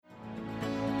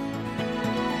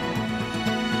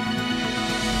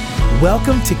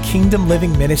Welcome to Kingdom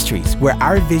Living Ministries, where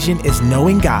our vision is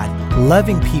knowing God,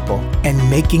 loving people, and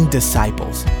making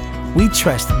disciples. We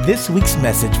trust this week's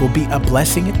message will be a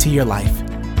blessing to your life.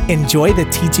 Enjoy the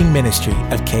teaching ministry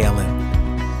of KLM.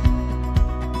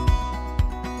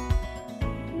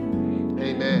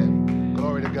 Amen.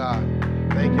 Glory to God.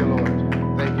 Thank you, Lord.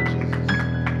 Thank you, Jesus.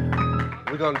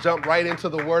 We're going to jump right into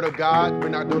the Word of God. We're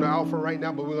not doing an alpha right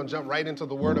now, but we're going to jump right into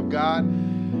the Word of God.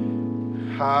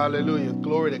 Hallelujah.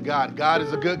 Glory to God. God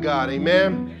is a good God.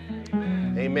 Amen.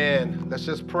 Amen. Let's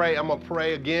just pray. I'm going to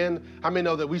pray again. How many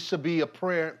know that we should be a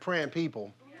praying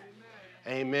people?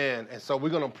 Amen. And so we're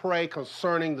going to pray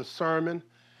concerning the sermon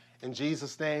in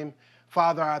Jesus' name.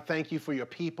 Father, I thank you for your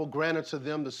people. Grant unto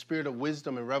them the spirit of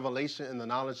wisdom and revelation and the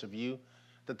knowledge of you,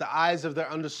 that the eyes of their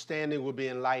understanding will be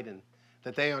enlightened,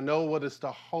 that they will know what is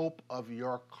the hope of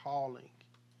your calling,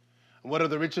 and what are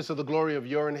the riches of the glory of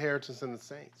your inheritance in the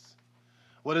saints.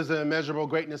 What is the immeasurable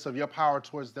greatness of your power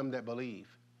towards them that believe?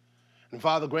 And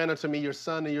Father, grant unto me, your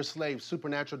son and your slave,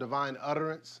 supernatural divine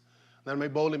utterance, that I may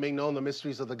boldly make known the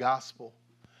mysteries of the gospel.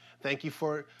 Thank you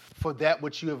for that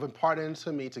which you have imparted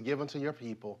into me to give unto your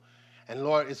people. And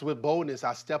Lord, it's with boldness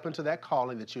I step into that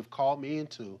calling that you've called me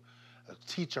into,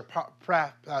 teacher,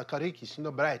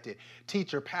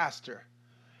 pastor.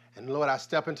 And Lord, I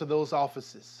step into those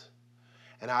offices,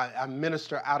 and I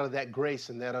minister out of that grace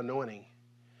and that anointing.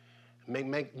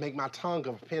 Make my tongue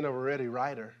a pen of a ready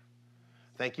writer.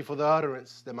 Thank you for the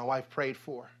utterance that my wife prayed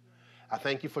for. I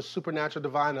thank you for supernatural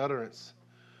divine utterance,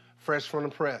 fresh from the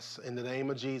press, in the name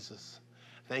of Jesus.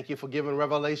 Thank you for giving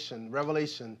revelation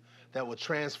that will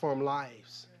transform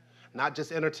lives. Not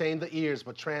just entertain the ears,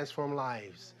 but transform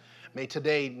lives. May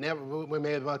today may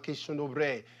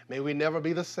we never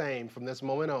be the same from this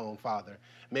moment on, Father.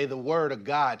 May the word of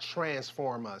God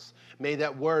transform us. May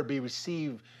that word be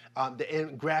received, the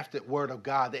engrafted word of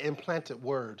God, the implanted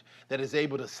word that is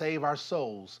able to save our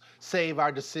souls, save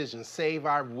our decisions, save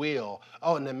our will.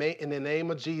 Oh, in the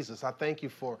name of Jesus, I thank you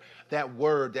for that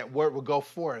word. That word will go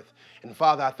forth. And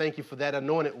Father, I thank you for that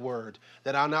anointed word,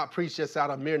 that I'll not preach just out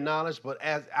of mere knowledge, but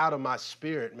as out of my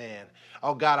spirit, man.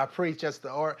 Oh God, I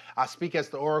speak as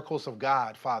the oracles of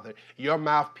God, Father, your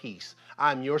mouthpiece.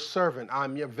 I'm your servant.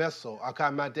 I'm your vessel. A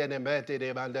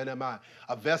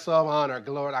vessel of honor.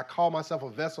 Lord, I call myself a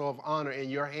vessel of honor in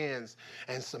your hands.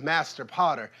 And Master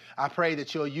Potter, I pray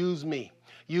that you'll use me.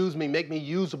 Use me. Make me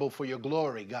usable for your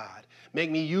glory, God. Make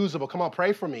me usable. Come on,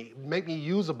 pray for me. Make me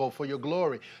usable for your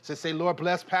glory. So say, Lord,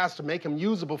 bless Pastor. Make him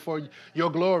usable for your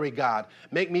glory, God.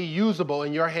 Make me usable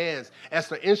in your hands as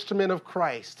the instrument of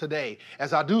Christ today,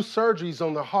 as I do surgeries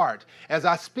on the heart, as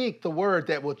I speak the word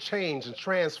that will change and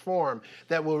transform,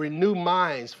 that will renew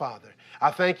minds, Father. I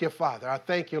thank you, Father. I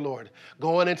thank you, Lord.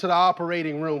 Going into the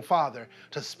operating room, Father,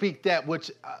 to speak that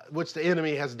which the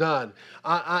enemy has done.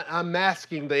 I'm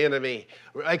masking the enemy,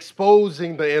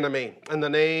 exposing the enemy in the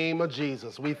name of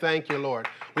Jesus. We thank you, Lord.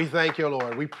 We thank you,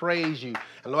 Lord. We praise you.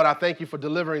 And Lord, I thank you for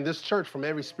delivering this church from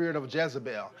every spirit of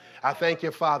Jezebel. I thank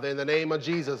you, Father, in the name of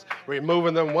Jesus,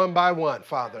 removing them one by one,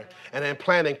 Father, and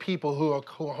implanting people who are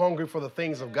hungry for the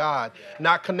things of God,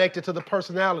 not connected to the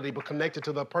personality, but connected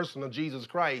to the person of Jesus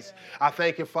Christ. I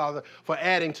thank you, Father, for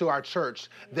adding to our church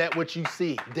that which you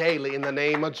see daily in the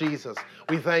name of Jesus.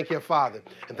 We thank you, Father,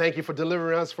 and thank you for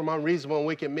delivering us from unreasonable and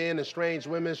wicked men and strange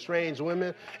women,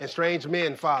 and strange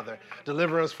men, Father.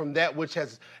 Deliver us from that which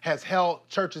has held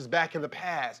churches back in the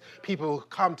past. People who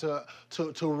come to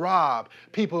rob,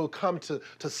 people who come to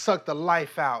suck the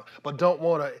life out, but don't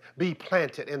want to be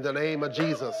planted in the name of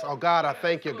Jesus. Oh, God, I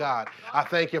thank you, God. I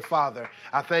thank you, Father.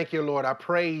 I thank you, Lord. I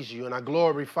praise you and I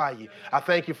glorify you. I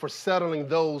thank you for settling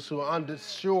those who are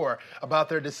unsure about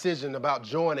their decision about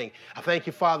joining. I thank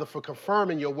you, Father, for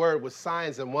confirming your word with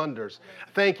signs and wonders.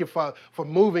 I thank you, Father, for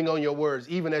moving on your words,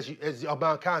 even as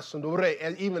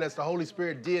the Holy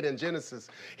Spirit did in Genesis.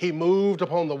 He moved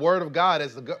upon the word of God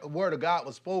as the word of God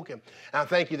was spoken. And I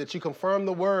thank you that you confirmed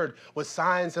the word with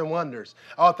signs and wonders.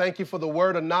 Oh, thank you for the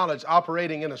word of knowledge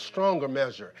operating in a stronger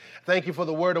measure. Thank you for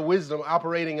the word of wisdom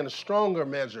operating in a stronger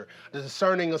measure. The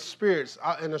discerning of spirits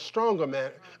in a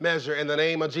stronger measure in the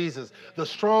name of Jesus. The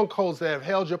strongholds that have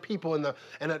held your people in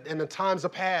the times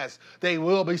of past, they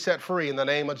will be set free in the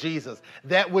name of Jesus.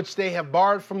 That which they have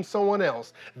borrowed from someone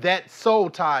else, that soul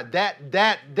tie,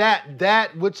 that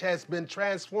which has been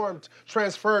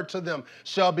transferred to them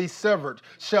shall be severed,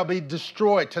 shall be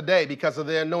destroyed today because of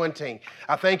the anointing.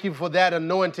 I thank you for that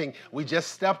anointing. We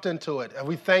just stepped into it, and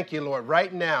we thank you, Lord,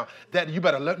 right now that you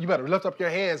better lift up your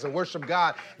hands and worship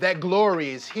God. That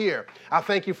glory is here. I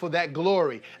thank you for that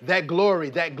glory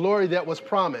that was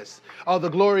promised. Oh, the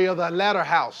glory of the latter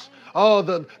house. Oh,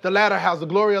 the latter house, the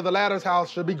glory of the latter's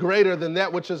house should be greater than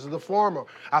that which is the former.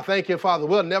 I thank you, Father.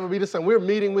 We'll never be the same. We're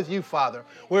meeting with you, Father.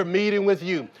 We're meeting with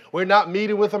you. We're not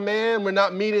meeting with a man. We're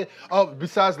not meeting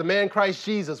besides the man Christ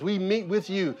Jesus. We meet with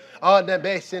you. I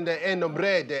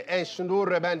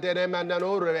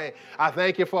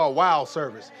thank you for a wow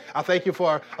service. I thank you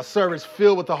for a service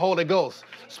filled with the Holy Ghost,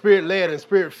 Spirit-led and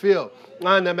Spirit-filled.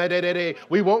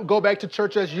 We won't go back to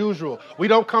church as usual. We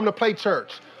don't come to play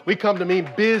church. We come to mean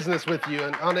business with you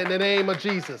in the name of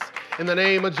Jesus. In the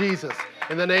name of Jesus.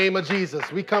 In the name of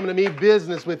Jesus. We come to mean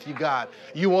business with you, God.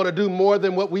 You want to do more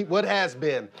than what has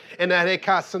been. Thank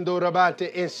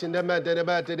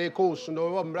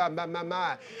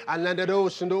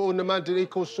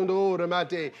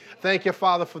you,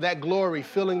 Father, for that glory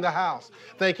filling the house.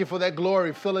 Thank you for that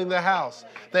glory filling the house.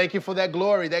 Thank you for that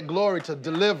glory to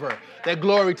deliver, that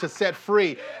glory to set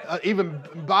free. Even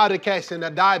body cancer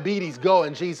and diabetes go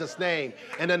in Jesus' name.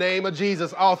 In the name of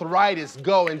Jesus, arthritis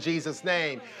go in Jesus'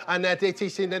 name. And that they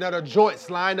teaching that the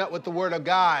joints line up with the word of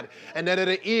God, and that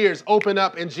the ears open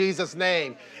up in Jesus'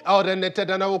 name. Oh, the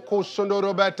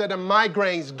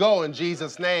migraines go in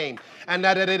Jesus' name. And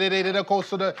that the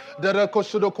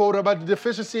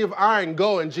deficiency of iron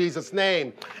go in Jesus'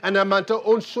 name. And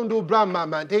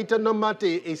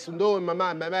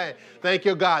thank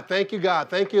you, God. Thank you, God.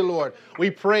 Thank you, Lord. We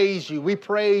praise you. We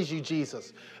praise you,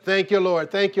 Jesus. Thank you,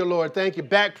 Lord. Thank you, Lord. Thank you.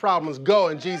 Back problems go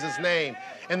in Jesus' name.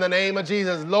 In the name of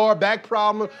Jesus. Lord, back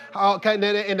problem,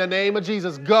 in the name of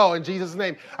Jesus, go in Jesus'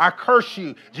 name. I curse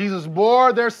you. Jesus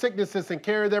bore their sicknesses and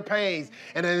carried their pains.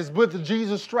 And it is with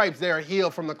Jesus' stripes they are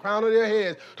healed from the crown of their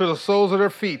heads to the soles of their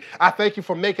feet. I thank you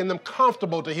for making them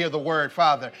comfortable to hear the word,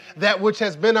 Father. That which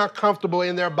has been uncomfortable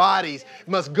in their bodies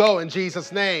must go in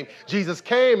Jesus' name. Jesus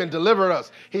came and delivered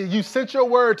us. You sent your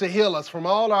word to heal us from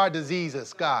all our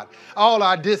diseases, God. All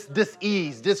our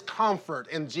dis-ease, discomfort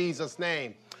in Jesus'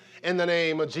 name. In the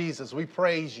name of Jesus, we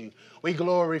praise you. We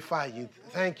glorify you.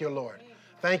 Thank you, Lord.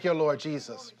 Thank you, Lord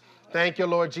Jesus. Thank you,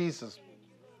 Lord Jesus.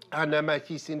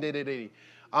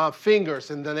 Fingers,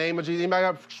 in the name of Jesus. Anybody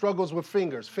got struggles with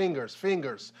fingers? Fingers.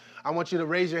 I want you to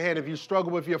raise your hand if you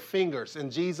struggle with your fingers. In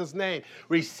Jesus' name,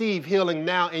 receive healing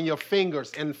now in your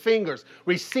fingers. And fingers,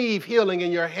 receive healing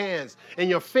in your hands. In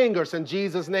your fingers, in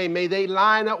Jesus' name, may they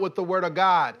line up with the word of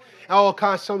God.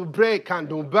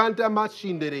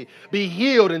 Be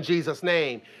healed in Jesus'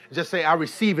 name. Just say, I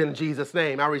receive it in Jesus'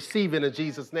 name. I receive it in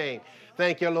Jesus' name.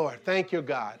 Thank you, Lord. Thank you,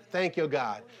 God. Thank you,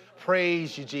 God.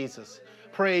 Praise you, Jesus.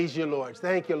 Praise you, Lord.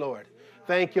 Thank you, Lord.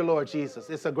 Thank you, Lord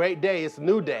Jesus. It's a great day. It's a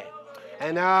new day.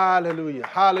 And hallelujah.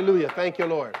 Hallelujah. Thank you,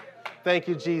 Lord. Thank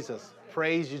you, Jesus.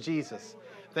 Praise you, Jesus.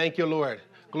 Thank you, Lord.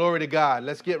 Glory to God.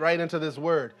 Let's get right into this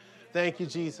word. Thank you,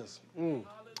 Jesus.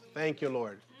 Thank you,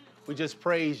 Lord. We just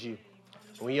praise you.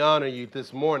 We honor you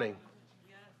this morning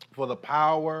for the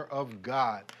power of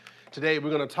God. Today we're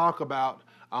going to talk about,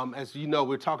 as you know,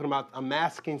 we're talking about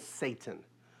unmasking Satan.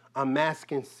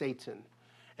 Unmasking Satan.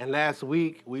 And last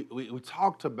week we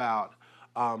talked about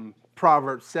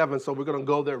Proverbs 7, so we're going to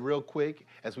go there real quick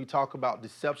as we talk about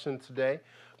deception today.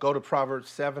 Go to Proverbs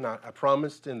 7. I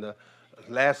promised in the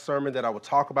last sermon that I would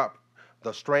talk about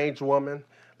the strange woman.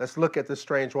 Let's look at this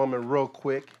strange woman real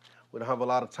quick. We don't have a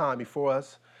lot of time before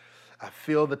us. I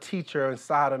feel the teacher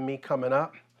inside of me coming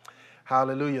up.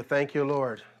 Hallelujah. Thank you,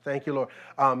 Lord. Thank you,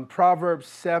 Lord. Proverbs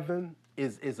 7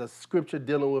 is a scripture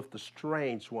dealing with the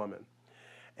strange woman.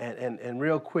 And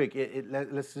real quick,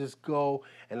 let's just go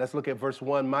and let's look at verse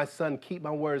 1. My son, keep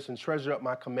my words and treasure up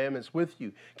my commandments with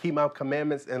you. Keep my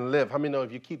commandments and live. How many know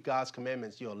if you keep God's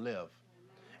commandments, you'll live?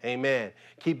 Amen.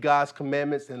 Keep God's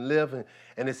commandments and live.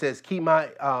 And it says, keep my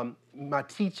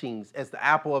teachings as the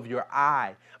apple of your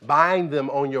eye. Bind them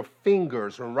on your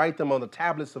fingers and write them on the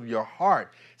tablets of your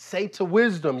heart. Say to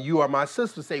wisdom, you are my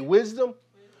sister. Say, wisdom,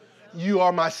 you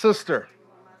are my sister.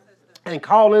 And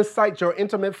call insight your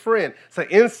intimate friend. Say,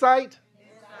 insight,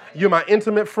 you're my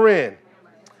intimate friend.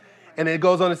 And it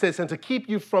goes on and says, and to keep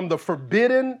you from the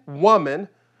forbidden woman,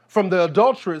 from the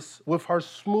adulteress with her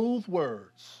smooth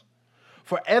words.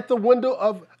 For at the window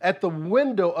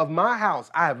of my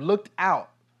house, I have looked out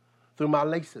through my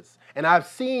laces, and I've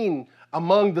seen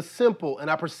among the simple, and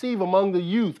I perceive among the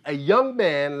youth a young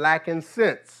man lacking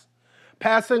sense,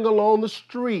 passing along the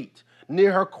street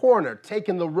near her corner,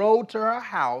 taking the road to her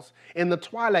house in the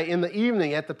twilight, in the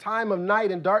evening, at the time of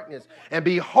night and darkness. And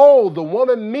behold, the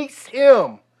woman meets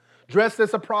him, dressed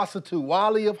as a prostitute,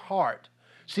 wily of heart.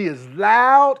 She is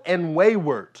loud and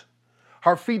wayward.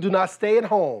 Her feet do not stay at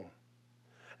home.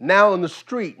 Now in the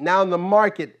street, now in the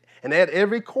market, and at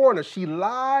every corner, she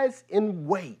lies in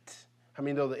wait. I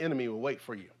mean, though the enemy will wait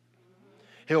for you.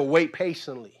 He'll wait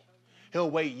patiently. He'll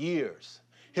wait years.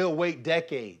 He'll wait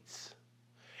decades.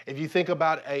 If you think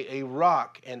about a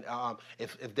rock, and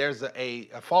if there's a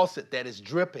faucet that is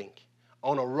dripping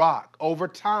on a rock, over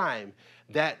time,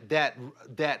 that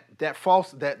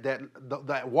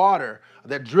water,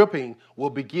 that dripping will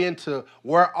begin to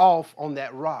wear off on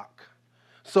that rock.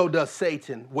 So does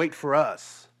Satan wait for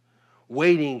us,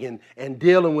 waiting and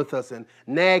dealing with us and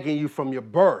nagging you from your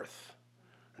birth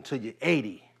until you're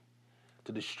 80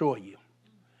 to destroy you.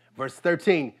 Verse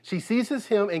 13, she seizes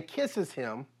him and kisses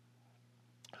him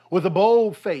with a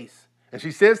bold face. And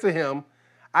she says to him,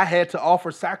 I had to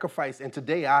offer sacrifice, and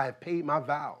today I have paid my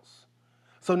vows.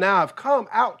 So now I've come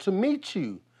out to meet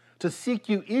you, to seek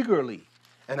you eagerly,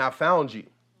 and I found you.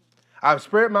 I've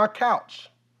spread my couch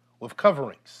with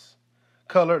coverings,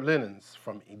 colored linens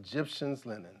from Egyptian's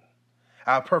linen.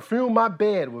 I've perfumed my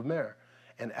bed with myrrh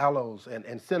and aloes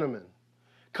and cinnamon.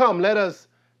 Come, let us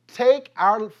take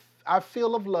our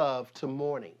fill of love to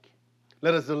mourning.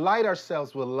 Let us delight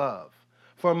ourselves with love.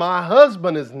 For my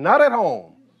husband is not at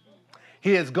home.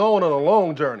 He has gone on a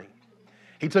long journey.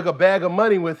 He took a bag of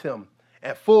money with him.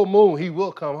 At full moon, he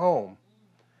will come home.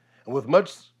 And with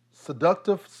much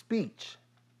seductive speech,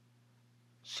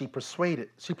 she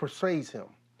persuades him.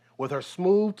 With her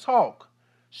smooth talk,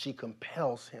 she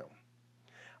compels him.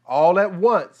 All at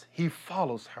once, he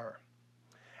follows her.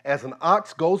 As an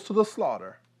ox goes to the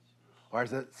slaughter, or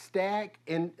as a stag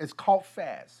is caught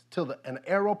fast till an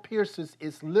arrow pierces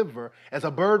its liver, as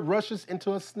a bird rushes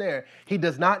into a snare, he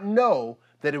does not know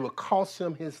that it will cost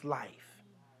him his life.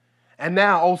 And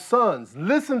now, O sons,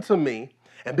 listen to me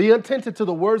and be attentive to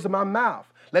the words of my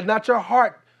mouth. Let not your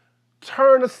heart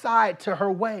turn aside to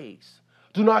her ways.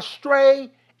 Do not stray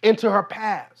into her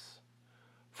paths.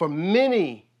 For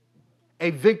many a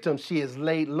victim she has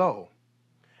laid low,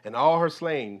 and all her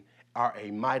slain are a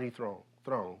mighty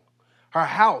throne. Her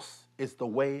house is the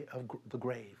way of the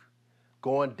grave,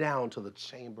 going down to the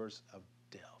chambers of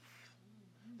death.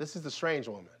 This is the strange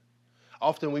woman.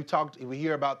 Often we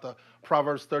hear about the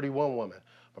Proverbs 31 woman,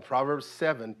 but Proverbs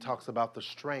 7 talks about the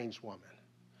strange woman.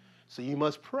 So you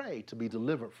must pray to be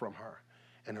delivered from her.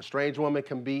 And a strange woman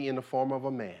can be in the form of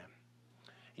a man.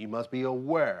 You must be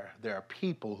aware there are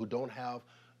people who don't have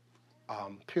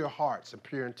pure hearts and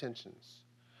pure intentions.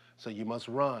 So you must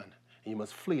run and you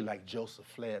must flee like Joseph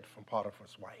fled from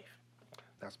Potiphar's wife.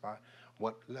 That's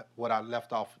what I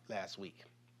left off last week.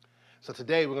 So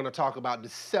today we're going to talk about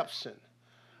deception,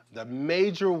 the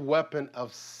major weapon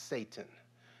of Satan.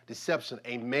 Deception,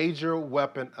 a major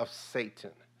weapon of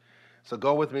Satan. So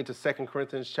go with me to 2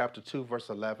 Corinthians chapter 2, verse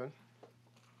 11.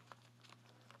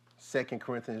 2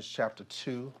 Corinthians chapter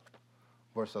 2,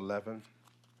 verse 11.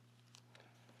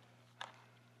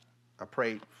 I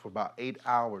prayed for about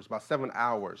 7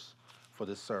 hours for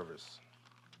this service.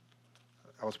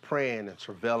 I was praying and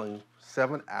travailing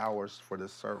 7 hours for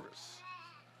this service.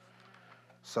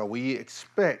 So we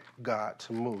expect God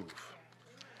to move.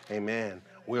 Amen.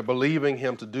 We're believing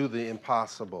him to do the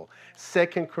impossible. 2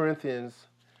 Corinthians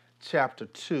chapter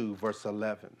 2, verse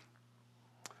 11.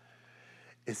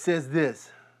 It says this,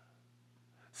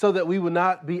 so that we will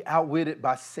not be outwitted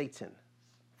by Satan,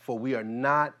 for we are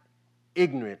not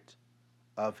ignorant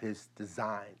of his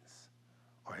designs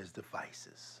or his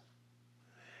devices.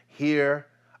 Here,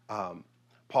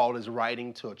 Paul is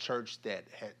writing to a church that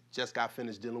had just got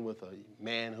finished dealing with a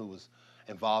man who was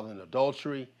involved in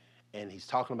adultery, and he's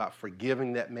talking about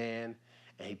forgiving that man,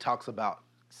 and he talks about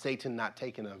Satan not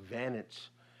taking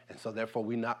advantage, and so therefore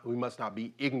we must not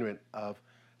be ignorant of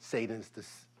Satan's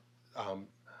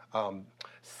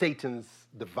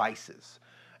devices.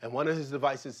 And one of his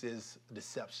devices is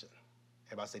deception.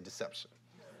 Everybody say deception.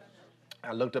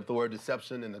 I looked up the word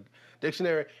deception in the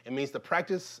dictionary. It means the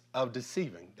practice of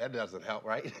deceiving. That doesn't help,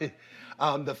 right?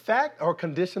 The fact or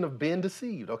condition of being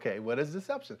deceived. Okay, what is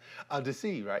deception?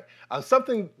 Deceive, right?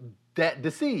 Something that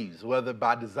deceives, whether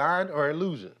by design or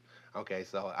illusion. Okay,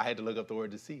 so I had to look up the word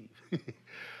deceive.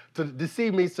 To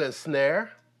deceive means to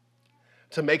ensnare,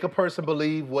 to make a person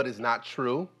believe what is not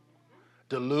true,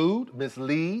 delude,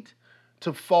 mislead,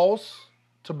 to false,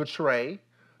 to betray,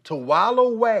 to while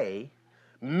away,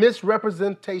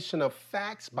 misrepresentation of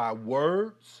facts by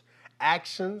words,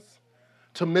 actions.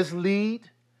 To mislead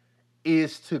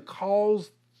is to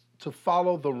cause to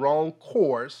follow the wrong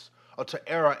course or to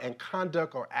err in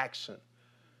conduct or action.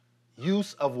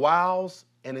 Use of wiles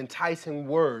and enticing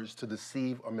words to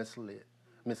deceive or mislead.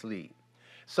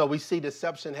 So we see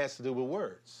deception has to do with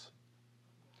words.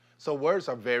 So words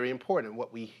are very important,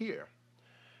 what we hear.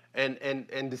 And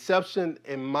deception,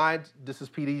 this is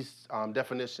PD's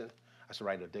definition. I should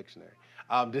write a dictionary.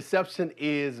 Deception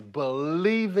is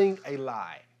believing a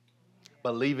lie.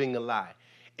 Believing a lie.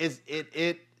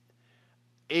 It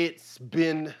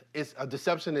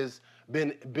deception has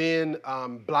been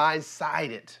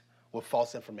blindsided with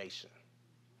false information.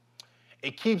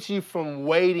 It keeps you from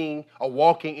waiting or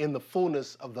walking in the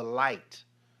fullness of the light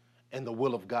and the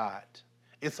will of God.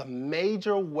 It's a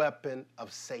major weapon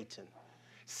of Satan.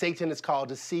 Satan is called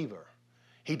deceiver.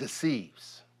 He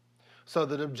deceives. So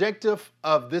the objective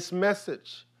of this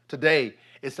message today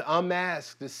is to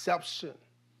unmask deception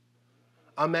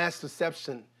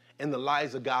in the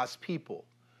lives of God's people,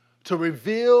 to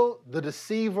reveal the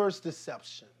deceiver's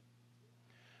deception.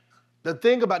 The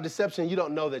thing about deception, you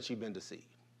don't know that you've been deceived.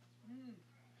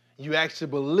 You actually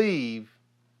believe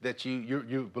that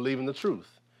you believe in the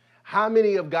truth. How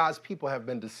many of God's people have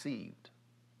been deceived?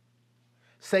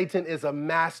 Satan is a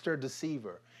master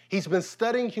deceiver. He's been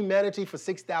studying humanity for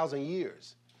 6,000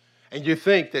 years. And you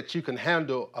think that you can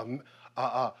handle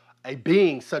a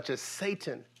being such as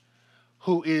Satan,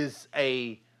 who is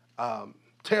a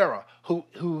terror,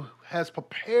 who has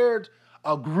prepared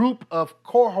a group of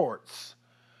cohorts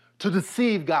to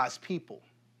deceive God's people.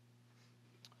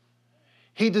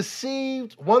 He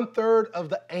deceived 1/3 of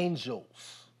the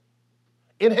angels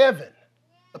in heaven,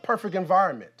 the perfect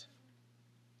environment.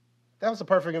 That was the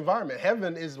perfect environment.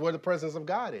 Heaven is where the presence of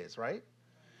God is, right?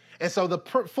 And so the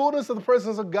fullness of the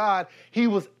presence of God, he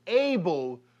was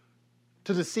able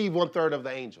to deceive 1/3 of the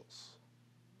angels.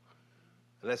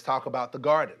 Let's talk about the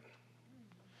garden.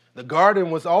 The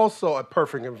garden was also a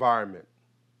perfect environment.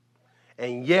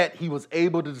 And yet he was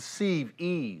able to deceive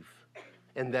Eve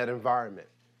in that environment.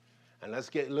 And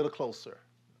let's get a little closer.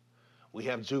 We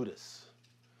have Judas,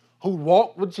 who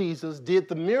walked with Jesus, did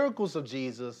the miracles of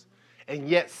Jesus, and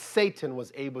yet Satan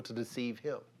was able to deceive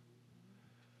him.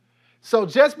 So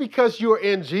just because you're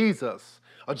in Jesus,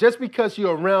 or just because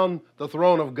you're around the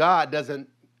throne of God, doesn't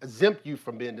exempt you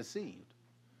from being deceived.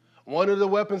 One of the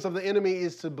weapons of the enemy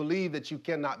is to believe that you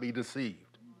cannot be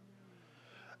deceived.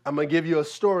 I'm going to give you a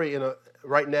story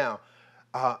right now.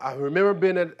 I remember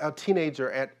being a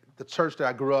teenager at the church that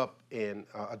I grew up in,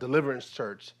 a deliverance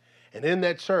church. And in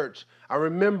that church, I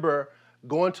remember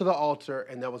going to the altar,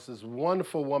 and there was this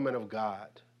wonderful woman of God.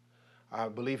 I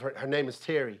believe her name is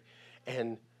Terry.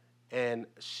 And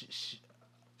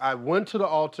I went to the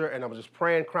altar, and I was just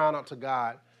praying, crying out to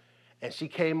God. And she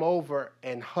came over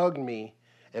and hugged me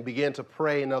and began to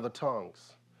pray in other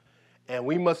tongues. And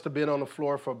we must have been on the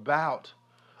floor for about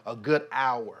a good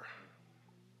hour.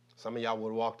 Some of y'all would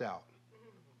have walked out.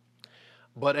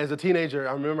 But as a teenager,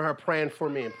 I remember her praying for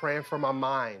me and praying for my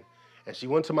mind. And she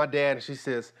went to my dad and she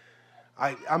says,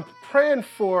 I'm praying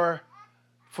for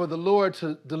the Lord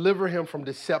to deliver him from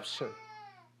deception.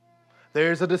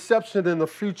 There's a deception in the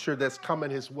future that's coming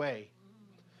his way.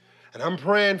 And I'm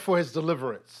praying for his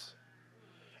deliverance.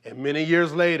 And many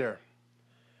years later,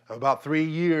 about 3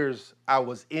 years, I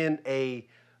was in a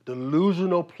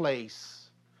delusional place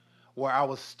where I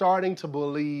was starting to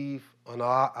believe a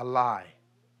lie.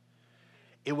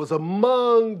 It was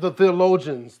among the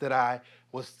theologians that I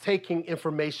was taking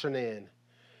information in.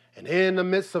 And in the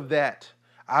midst of that,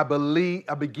 I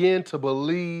began to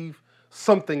believe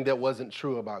something that wasn't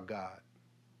true about God.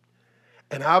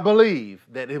 And I believe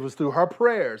that it was through her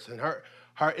prayers and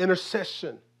her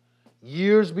intercession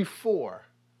years before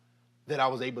that I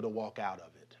was able to walk out of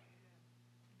it.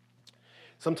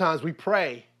 Sometimes we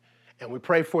pray, and we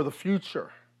pray for the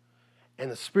future.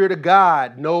 And the Spirit of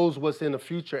God knows what's in the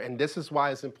future. And this is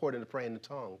why it's important to pray in the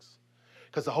tongues.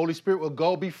 Because the Holy Spirit will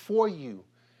go before you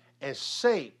and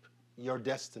shape your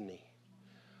destiny.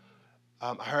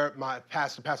 I heard my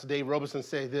Pastor Dave Roberson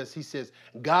say this. He says,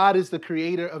 God is the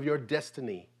creator of your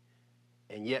destiny,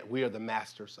 and yet we are the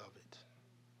masters of it.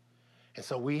 And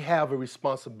so we have a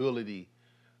responsibility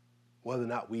whether or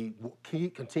not we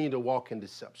continue to walk in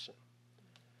deception.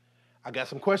 I got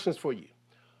some questions for you.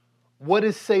 What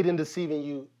is Satan deceiving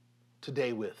you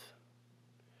today with?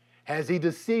 Has he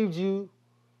deceived you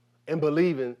in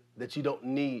believing that you don't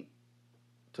need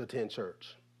to attend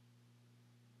church?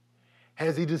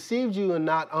 Has he deceived you in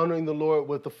not honoring the Lord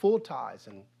with the full tithes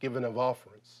and giving of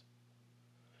offerings?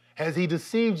 Has he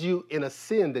deceived you in a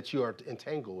sin that you are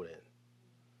entangled in?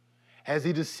 Has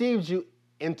he deceived you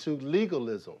into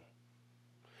legalism?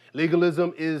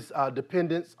 Legalism is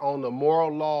dependence on the moral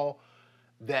law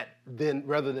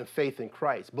rather than faith in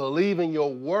Christ. Believing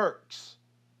your works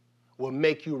will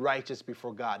make you righteous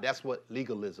before God. That's what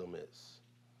legalism is.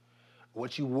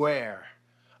 What you wear,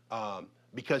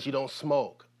 because you don't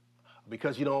smoke,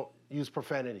 because you don't use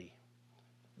profanity,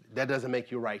 that doesn't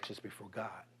make you righteous before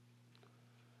God.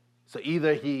 So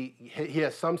either he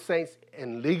has some saints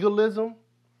in legalism,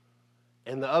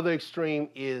 and the other extreme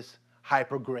is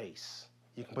hyper grace.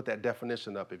 You can put that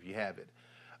definition up if you have it.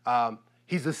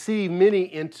 He's deceived many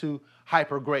into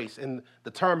hyper grace. And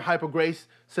the term hyper grace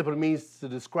simply means to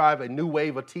describe a new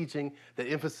wave of teaching that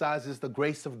emphasizes the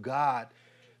grace of God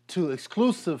to the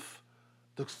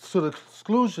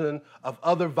exclusion of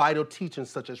other vital teachings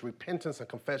such as repentance and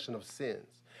confession of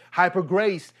sins. Hyper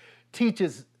grace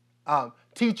teachers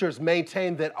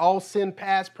maintain that all sin,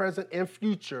 past, present, and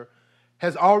future,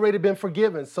 has already been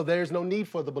forgiven, so there is no need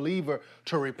for the believer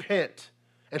to repent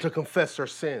and to confess their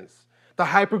sins. The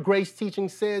hyper grace teaching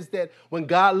says that when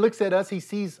God looks at us, he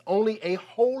sees only a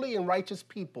holy and righteous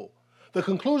people. The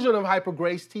conclusion of hyper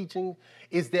grace teaching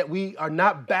is that we are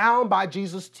not bound by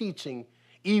Jesus' teaching,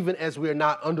 even as we are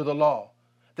not under the law.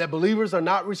 That believers are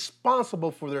not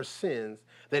responsible for their sins.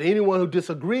 That anyone who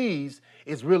disagrees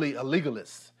is really a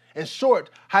legalist. In short,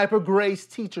 hyper grace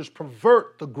teachers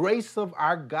pervert the grace of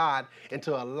our God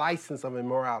into a license of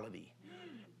immorality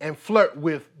and flirt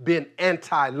with being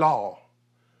anti-law.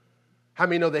 How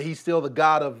many know that he's the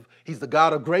God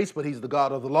of grace, but he's the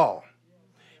God of the law?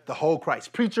 The whole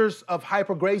Christ. Preachers of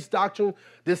hyper grace doctrine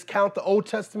discount the Old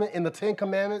Testament and the Ten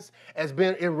Commandments as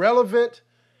being irrelevant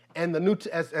and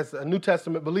as New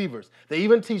Testament believers. They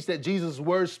even teach that Jesus'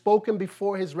 words spoken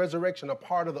before his resurrection, a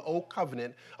part of the Old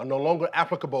Covenant, are no longer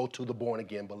applicable to the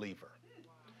born-again believer.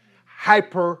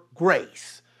 Hyper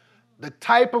grace. The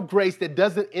type of grace that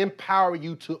doesn't empower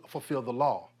you to fulfill the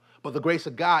law. But the grace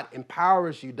of God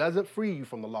empowers you, doesn't free you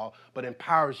from the law, but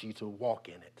empowers you to walk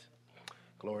in it.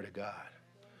 Glory to God.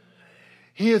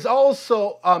 He is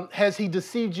also, has he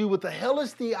deceived you with the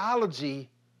hellish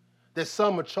theology that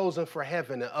some are chosen for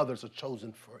heaven and others are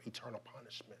chosen for eternal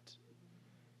punishment?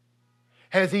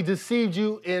 Has he deceived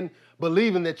you in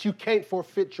believing that you can't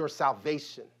forfeit your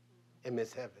salvation and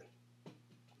miss heaven?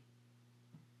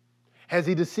 Has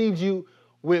he deceived you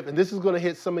with, and this is going to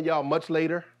hit some of y'all much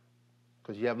later,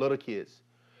 because you have little kids,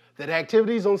 that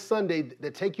activities on Sunday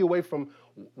that take you away from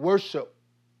worship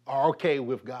are okay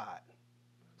with God,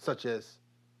 such as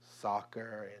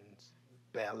soccer and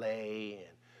ballet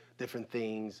and different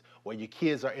things where your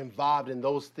kids are involved in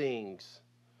those things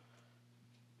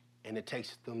and it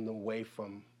takes them away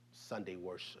from Sunday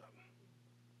worship.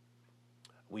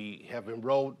 We have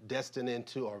destined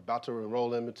into or about to enroll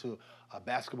them into a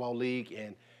basketball league,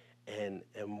 and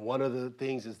one of the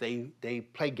things is they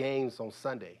play games on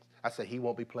Sunday. I said he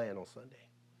won't be playing on Sunday,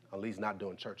 at least not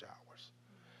during church hours.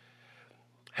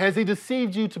 Has he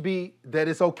deceived you that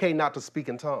it's okay not to speak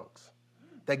in tongues?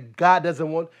 That God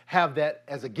doesn't have that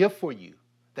as a gift for you?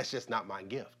 That's just not my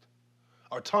gift.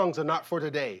 Or tongues are not for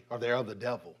today, or they're of the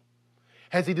devil.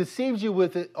 Has he deceived you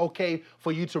with it okay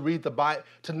for you to read the Bible,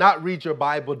 to not read your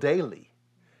Bible daily?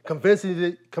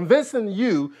 Convincing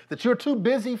you that you're too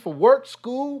busy for work,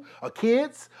 school, or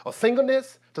kids, or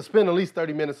singleness to spend at least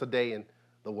 30 minutes a day in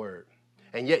the Word.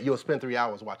 And yet you'll spend 3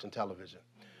 hours watching television.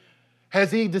 Has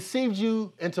he deceived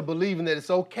you into believing that it's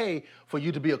okay for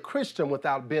you to be a Christian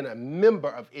without being a member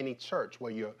of any church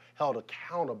where you're held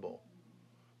accountable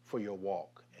for your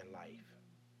walk in life?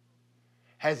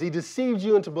 Has he deceived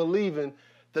you into believing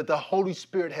that the Holy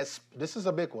Spirit this is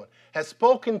a big one, has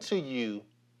spoken to you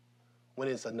when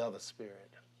it's another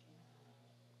spirit?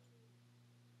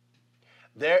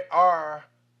 There are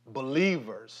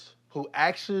believers who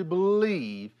actually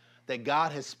believe that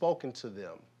God has spoken to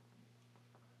them,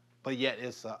 but yet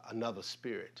it's another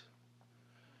spirit.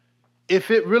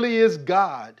 If it really is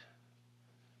God,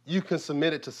 you can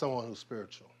submit it to someone who's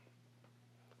spiritual.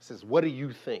 It says, what do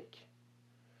you think?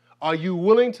 Are you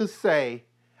willing to say,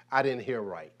 I didn't hear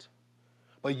right?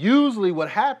 But usually what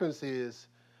happens is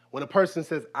when a person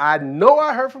says, I know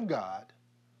I heard from God,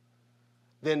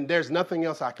 then there's nothing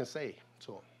else I can say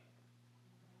to him.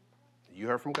 You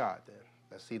heard from God then.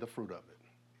 Let's see the fruit of it.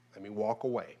 Let me walk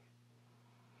away.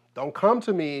 Don't come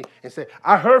to me and say,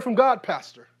 I heard from God,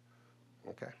 Pastor.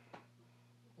 Okay.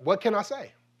 What can I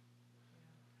say?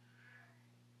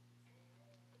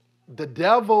 The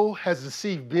devil has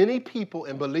deceived many people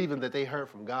in believing that they heard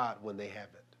from God when they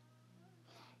haven't.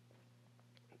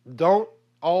 Don't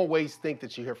always think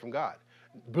that you hear from God.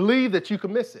 Believe that you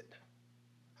can miss it.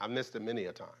 I missed it many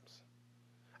a times.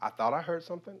 I thought I heard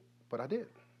something, but I didn't.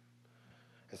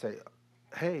 And say,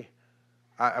 hey,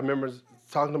 I remember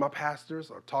talking to my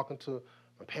pastors or talking to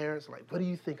my parents, like, what do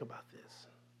you think about this?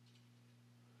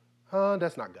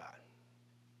 That's not God.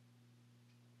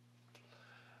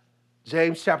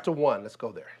 James chapter 1, let's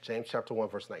go there. James chapter 1,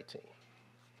 verse 19.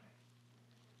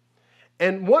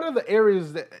 And one of the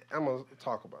areas that, I'm going to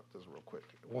talk about this real quick.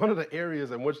 One of the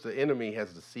areas in which the enemy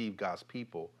has deceived God's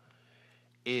people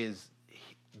is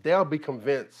they'll be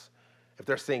convinced, if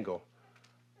they're single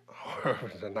or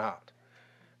if they're not,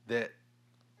 that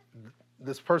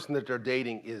this person that they're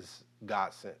dating is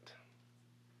God sent.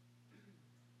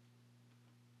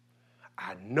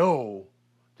 I know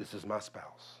this is my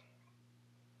spouse.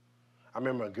 I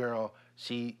remember a girl,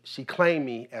 she claimed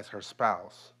me as her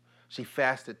spouse. She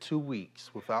fasted 2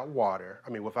 weeks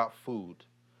without food,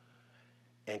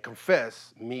 and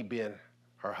confessed me being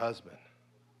her husband.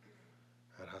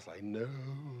 And I was like, no,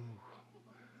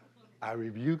 I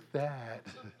rebuke that.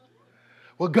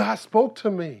 Well, God spoke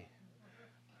to me,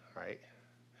 right?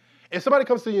 If somebody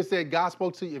comes to you and said, God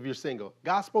spoke to you, if you're single,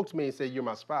 God spoke to me and said, you're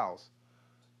my spouse,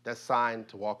 that's sign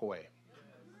to walk away.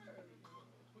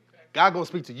 God gonna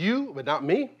speak to you, but not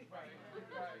me?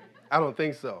 I don't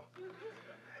think so.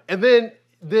 And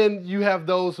then you have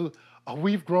those who,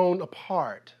 we've grown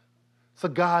apart, so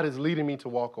God is leading me to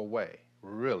walk away.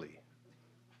 Really?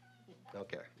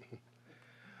 Okay.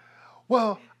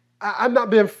 Well, I'm not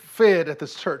being fed at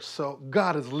this church, so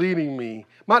God is leading me.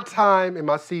 My time and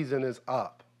my season is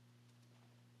up.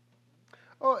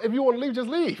 Oh, if you want to leave, just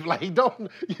leave. Like, don't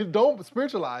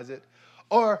spiritualize it.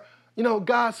 Or,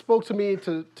 God spoke to me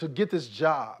to get this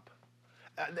job.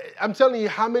 I'm telling you,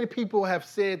 how many people have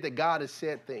said that God has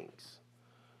said things,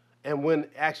 and when in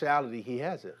actuality, he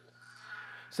hasn't.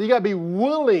 So you got to be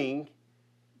willing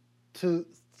to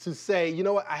say, you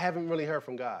know what, I haven't really heard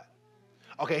from God.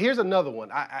 Okay, here's another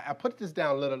one. I put this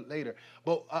down a little later,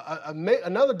 but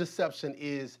another deception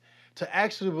is to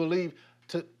actually believe,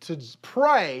 to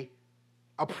pray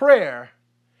a prayer,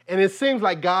 and it seems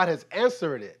like God has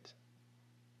answered it,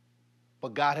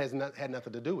 but God has had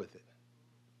nothing to do with it.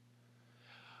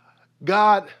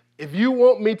 God, if you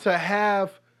want me to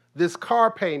have this car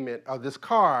payment of this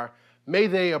car, may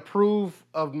they approve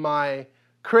of my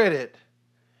credit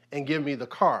and give me the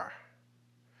car.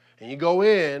 And you go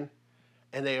in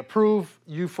and they approve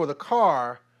you for the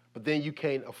car, but then you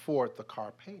can't afford the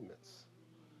car payments.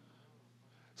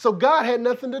 So God had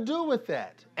nothing to do with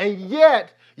that. And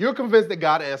yet you're convinced that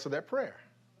God answered that prayer.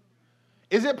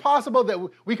 Is it possible that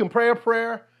we can pray a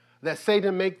prayer that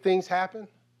Satan make things happen?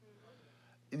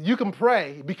 You can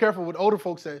pray. Be careful what older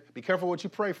folks say. Be careful what you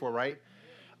pray for, right?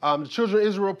 The children of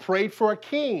Israel prayed for a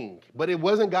king, but it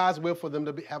wasn't God's will for them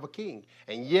to have a king.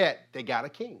 And yet they got a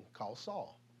king called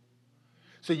Saul.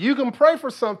 So you can pray for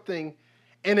something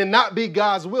and it not be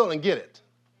God's will and get it.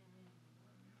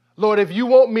 Lord, if you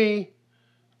want me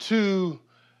to,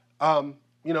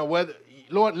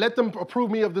 Lord, let them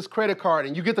approve me of this credit card,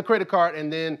 and you get the credit card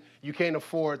and then you can't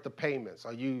afford the payments,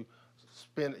 or you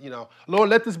spend, Lord,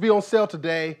 let this be on sale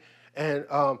today and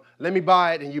let me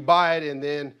buy it, and you buy it, and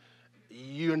then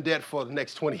you're in debt for the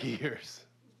next 20 years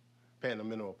paying the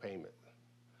minimum payment.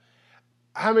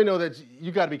 How many know that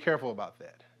you got to be careful about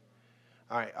that?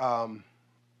 All right,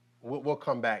 we'll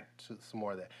come back to some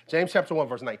more of that. James chapter 1,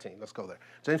 verse 19. Let's go there.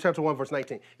 James chapter 1, verse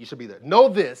 19. You should be there. Know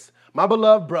this, my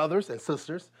beloved brothers and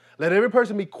sisters, let every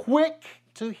person be quick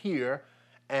to hear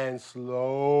and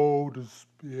slow to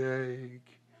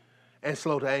speak and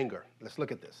slow to anger. Let's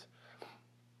look at this.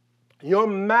 Your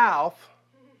mouth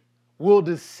will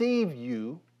deceive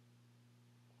your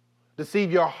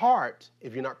heart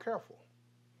if you're not careful.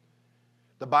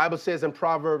 The Bible says in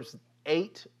Proverbs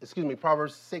 6,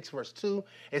 verse 2,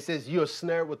 it says, you are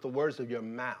snared with the words of your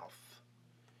mouth.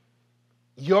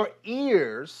 Your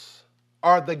ears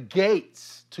are the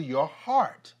gates to your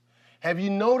heart. Have you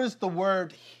noticed the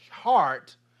word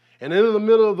heart? And in the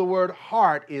middle of the word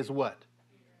heart is what?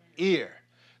 Ear.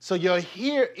 So your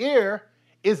ear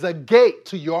is a gate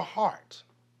to your heart.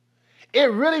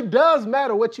 It really does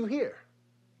matter what you hear.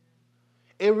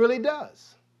 It really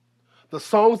does. The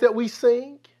songs that we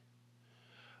sing,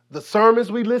 the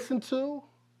sermons we listen to,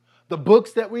 the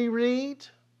books that we read,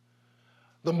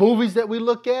 the movies that we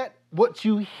look at, what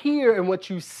you hear and what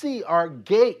you see are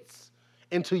gates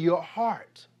into your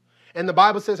heart. And the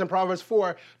Bible says in Proverbs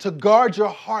 4, to guard your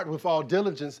heart with all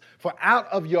diligence, for out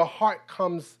of your heart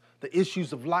comes the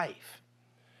issues of life.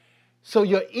 So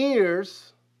your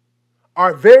ears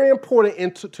are very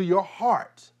important to your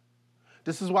heart.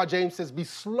 This is why James says, be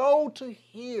slow to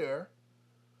hear.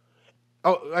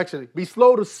 Be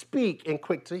slow to speak and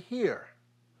quick to hear.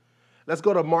 Let's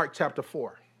go to Mark chapter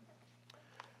 4.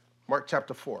 Mark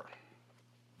chapter 4.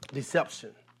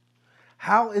 Deception.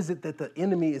 How is it that the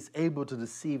enemy is able to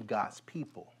deceive God's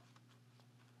people?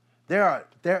 There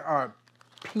are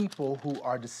people who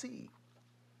are deceived.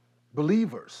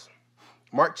 Believers.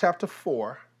 Mark chapter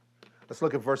 4. Let's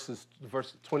look at verse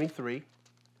 23.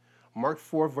 Mark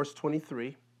 4, verse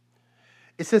 23.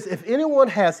 It says, if anyone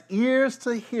has ears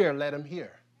to hear, let him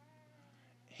hear.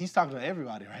 He's talking to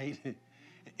everybody, right?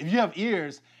 If you have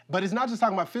ears, but it's not just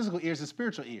talking about physical ears, it's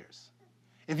spiritual ears.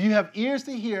 If you have ears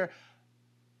to hear,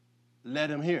 let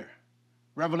him hear.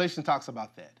 Revelation talks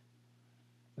about that.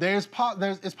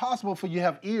 It's possible for you to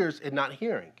have ears and not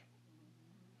hearing.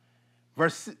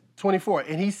 Verse 24,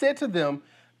 and he said to them,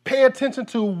 pay attention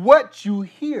to what you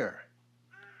hear.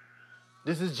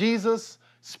 This is Jesus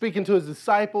speaking to his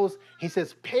disciples. He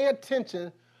says, pay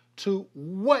attention to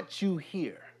what you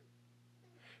hear.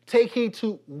 Take heed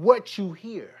to what you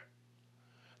hear.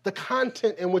 The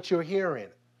content in what you're hearing.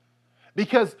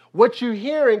 Because what you're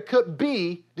hearing could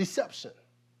be deception.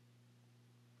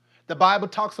 The Bible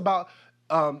talks about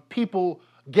people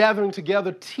gathering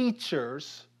together,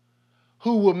 teachers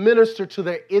who will minister to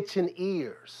their itching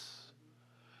ears,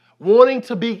 wanting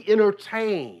to be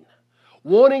entertained,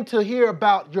 wanting to hear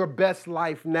about your best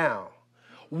life now,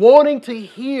 wanting to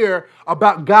hear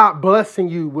about God blessing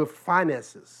you with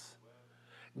finances,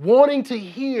 wanting to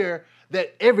hear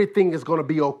that everything is going to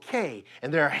be okay,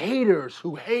 and there are haters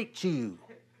who hate you,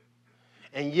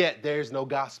 and yet there's no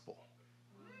gospel.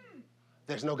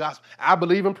 There's no gospel. I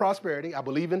believe in prosperity. I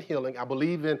believe in healing. I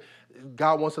believe in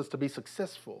God wants us to be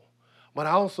successful. But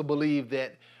I also believe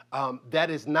that that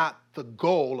is not the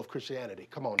goal of Christianity.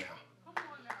 Come on now.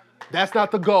 That's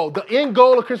not the goal. The end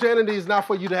goal of Christianity is not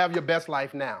for you to have your best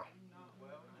life now.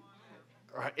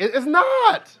 Right? It's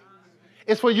not.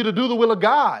 It's for you to do the will of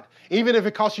God, even if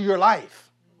it costs you your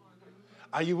life.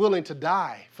 Are you willing to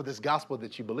die for this gospel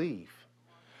that you believe?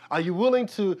 Are you willing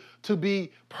to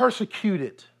be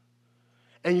persecuted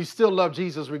and you still love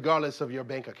Jesus regardless of your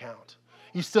bank account?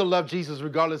 You still love Jesus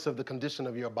regardless of the condition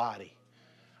of your body.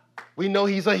 We know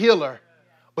he's a healer,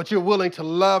 but you're willing to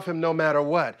love him no matter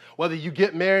what, whether you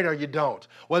get married or you don't,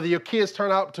 whether your kids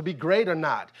turn out to be great or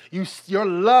not. Your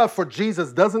love for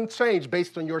Jesus doesn't change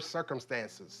based on your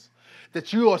circumstances,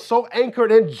 that you are so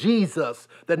anchored in Jesus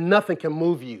that nothing can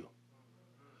move you.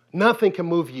 Nothing can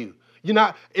move you.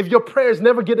 If your prayers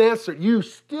never get answered, you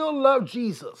still love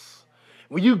Jesus.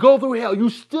 When you go through hell, you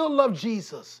still love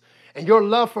Jesus. And your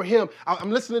love for him.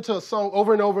 I'm listening to a song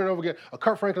over and over and over again, a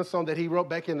Kirk Franklin song that he wrote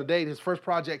back in the day, his first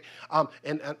project.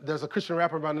 And there's a Christian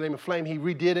rapper by the name of Flame. He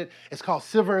redid it. It's called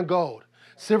Silver and Gold.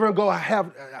 Silver and Gold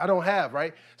I don't have,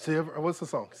 right? Silver, what's the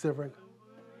song? Silver and Gold.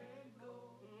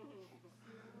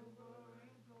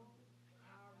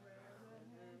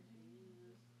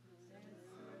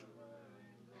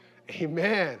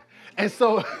 Amen. And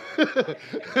so,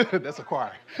 that's a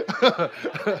choir.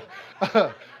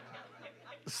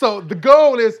 So the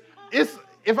goal is, if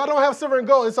I don't have silver and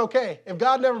gold, it's okay. If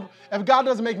God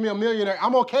doesn't make me a millionaire,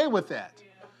 I'm okay with that,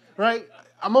 right?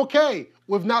 I'm okay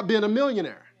with not being a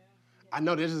millionaire. I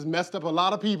know this has messed up a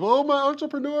lot of people. Oh, my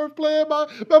entrepreneur plan, my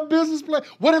business plan.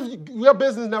 What if your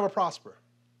business never prosper?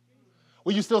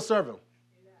 Will you still serve him?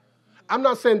 I'm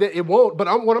not saying that it won't, but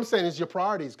what I'm saying is your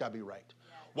priorities got to be right.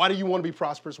 Why do you want to be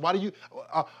prosperous? Why do you?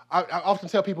 I often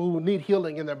tell people who need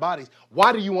healing in their bodies,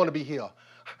 why do you want to be healed?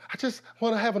 I just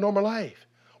want to have a normal life.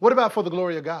 What about for the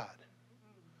glory of God?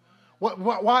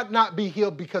 Why not be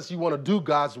healed because you want to do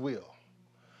God's will?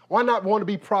 Why not want to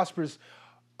be prosperous?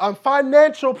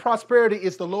 Financial prosperity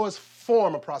is the lowest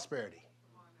form of prosperity.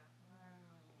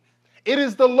 It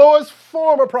is the lowest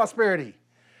form of prosperity.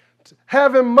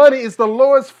 Having money is the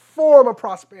lowest form of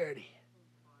prosperity.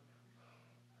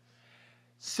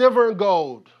 Silver and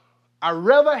gold. I'd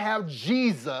rather have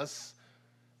Jesus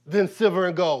than silver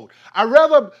and gold. I'd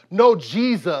rather know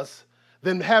Jesus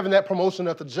than having that promotion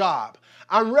at the job.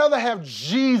 I'd rather have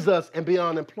Jesus and be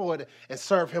unemployed and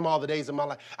serve him all the days of my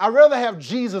life. I'd rather have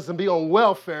Jesus and be on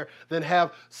welfare than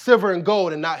have silver and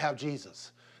gold and not have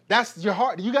Jesus. That's your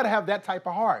heart. You got to have that type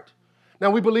of heart.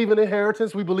 Now, we believe in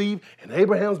inheritance. We believe in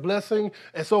Abraham's blessing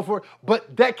and so forth.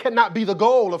 But that cannot be the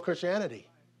goal of Christianity.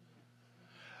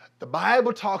 The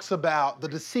Bible talks about the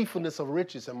deceitfulness of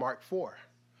riches in Mark 4.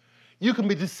 You can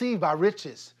be deceived by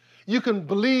riches. You can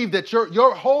believe that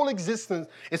your whole existence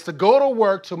is to go to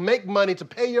work, to make money, to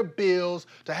pay your bills,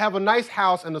 to have a nice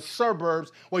house in the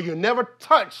suburbs where you're never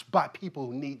touched by people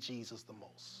who need Jesus the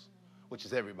most, which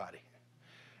is everybody.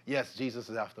 Yes, Jesus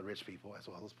is after rich people as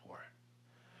well as poor.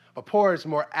 But poor is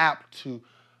more apt to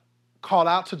call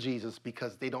out to Jesus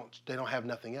because they don't have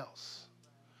nothing else.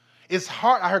 It's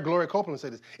hard. I heard Gloria Copeland say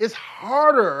this. It's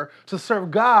harder to serve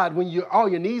God when all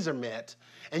your needs are met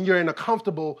and you're in a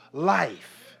comfortable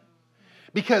life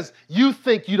because you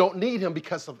think you don't need him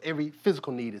because of every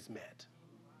physical need is met.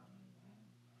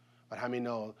 But how many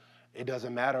know it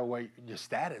doesn't matter where your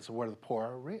status or whether the poor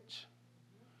or rich?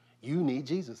 You need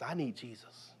Jesus. I need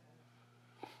Jesus.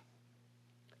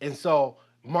 And so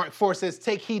Mark 4 says,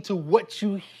 take heed to what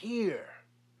you hear.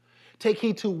 Take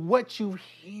heed to what you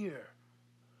hear.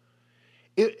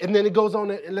 And then it goes on,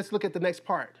 and let's look at the next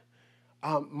part.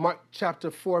 Mark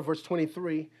chapter 4, verse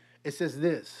 23, it says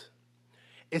this.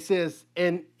 It says,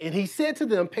 and he said to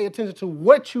them, pay attention to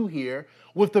what you hear.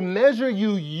 With the measure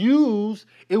you use,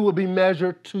 it will be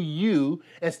measured to you,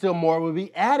 and still more will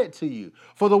be added to you.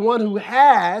 For the one who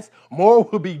has, more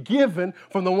will be given.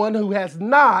 From the one who has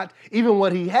not, even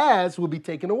what he has will be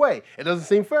taken away. It doesn't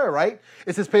seem fair, right?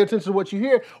 It says, pay attention to what you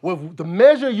hear. With the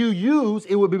measure you use,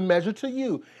 it will be measured to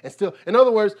you. And still, in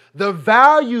other words, the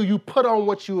value you put on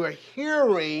what you are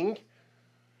hearing,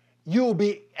 you'll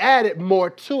be added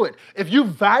more to it. If you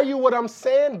value what I'm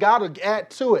saying, God will add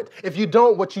to it. If you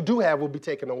don't, what you do have will be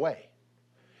taken away.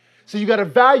 So you got to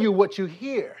value what you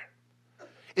hear.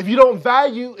 If you don't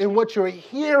value in what you're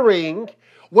hearing,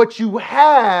 what you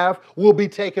have will be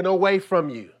taken away from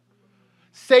you.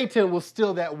 Satan will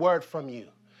steal that word from you.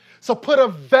 So put a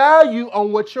value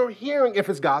on what you're hearing if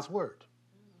it's God's word.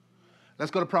 Let's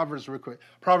go to Proverbs real quick.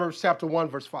 Proverbs chapter 1,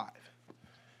 verse 5.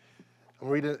 I'm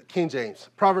reading King James.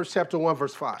 Proverbs chapter 1,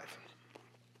 verse 5.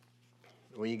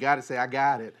 When you got it, say, I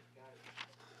got it.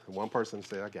 One person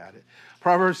say, I got it.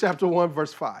 Proverbs chapter 1,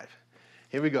 verse 5.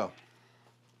 Here we go.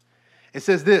 It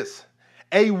says this,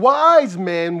 a wise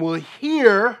man will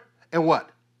hear and what?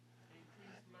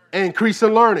 Increase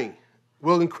in learning.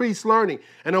 Will increase learning.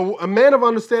 And a man of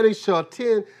understanding shall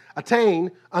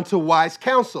attain unto wise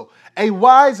counsel. A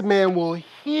wise man will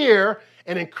hear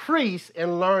and increase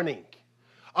in learning.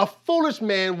 A foolish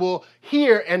man will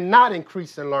hear and not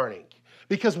increase in learning,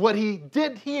 because what he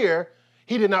did hear,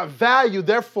 he did not value.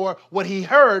 Therefore, what he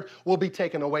heard will be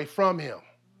taken away from him.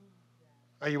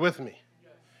 Are you with me?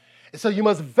 Yes. And so you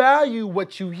must value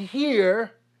what you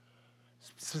hear,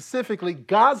 specifically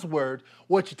God's word.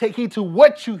 What you take heed to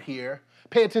what you hear.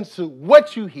 Pay attention to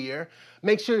what you hear.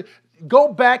 Make sure.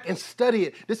 Go back and study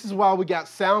it. This is why we got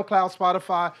SoundCloud,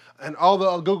 Spotify, and all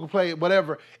the Google Play,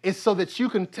 whatever. It's so that you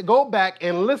can go back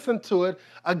and listen to it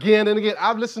again and again.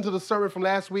 I've listened to the sermon from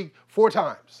last week 4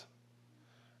 times,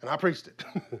 and I preached it.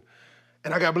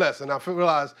 And I got blessed, and I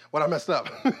realized what I messed up.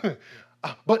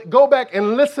 But go back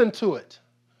and listen to it.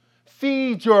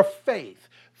 Feed your faith.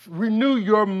 Renew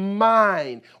your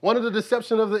mind. One of the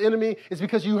deceptions of the enemy is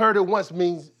because you heard it once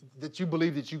means that you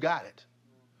believe that you got it.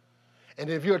 And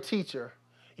if you're a teacher,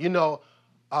 you know,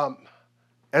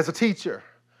 as a teacher,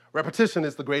 repetition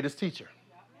is the greatest teacher.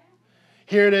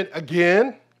 Hearing it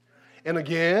again and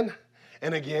again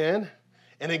and again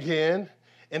and again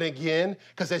and again,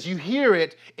 because as you hear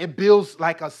it, it builds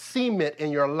like a cement in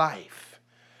your life.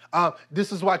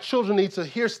 This is why children need to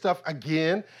hear stuff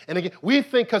again and again. We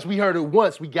think because we heard it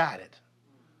once, we got it.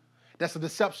 That's a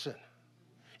deception.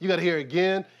 You got to hear it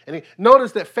again and again.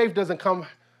 Notice that faith doesn't come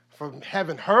from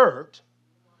having heard.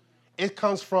 It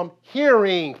comes from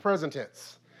hearing, present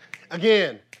tense.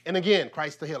 Again and again,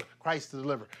 Christ the healer, Christ the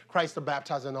deliverer, Christ the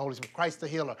baptizer in the Holy Spirit, Christ the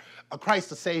healer, Christ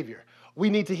the Savior. We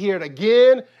need to hear it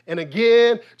again and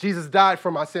again. Jesus died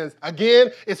for my sins. Again,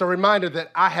 it's a reminder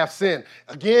that I have sinned.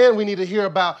 Again, we need to hear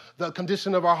about the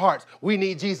condition of our hearts. We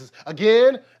need Jesus.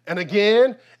 Again and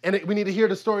again, and we need to hear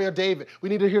the story of David. We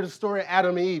need to hear the story of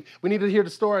Adam and Eve. We need to hear the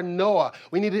story of Noah.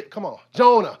 We need to, come on,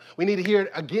 Jonah. We need to hear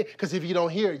it again, because if you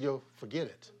don't hear it, you'll forget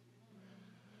it.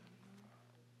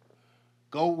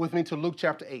 Go with me to Luke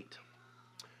chapter 8.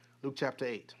 Luke chapter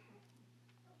 8.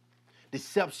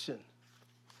 Deception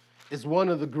is one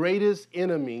of the greatest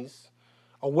enemies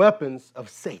or weapons of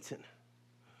Satan.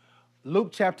 Luke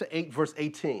chapter 8, verse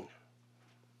 18.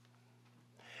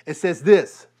 It says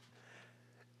this.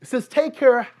 It says, take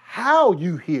care how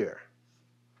you hear.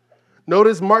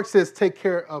 Notice Mark says, take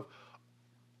care of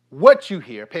what you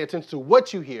hear. Pay attention to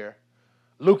what you hear.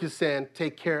 Luke is saying,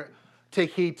 take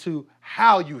heed to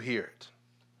how you hear it.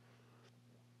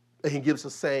 And he gives the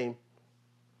same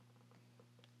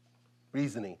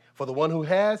reasoning. For the one who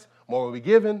has, more will be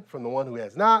given. From the one who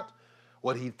has not,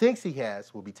 what he thinks he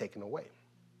has will be taken away.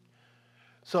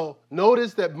 So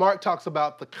notice that Mark talks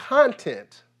about the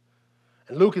content,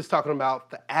 and Luke is talking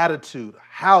about the attitude,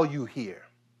 how you hear.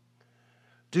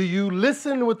 Do you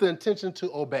listen with the intention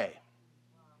to obey?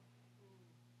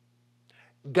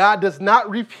 God does not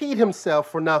repeat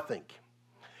himself for nothing.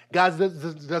 God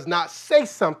does not say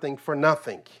something for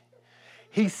nothing.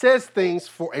 He says things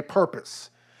for a purpose.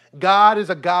 God is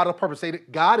a God of purpose. Say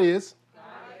that God is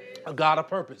a God of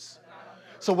purpose.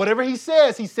 So whatever he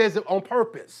says it on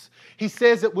purpose. He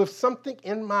says it with something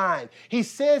in mind. He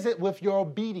says it with your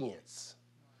obedience.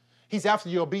 He's after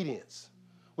your obedience,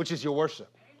 which is your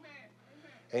worship.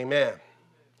 Amen.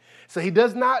 So he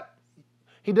does not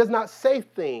say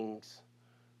things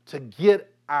to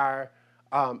get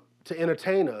to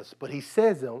entertain us, but he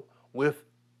says them with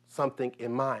something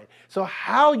in mind. So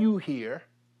how you hear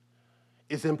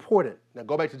is important. Now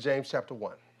go back to James chapter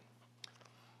 1.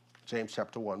 James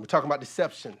chapter 1. We're talking about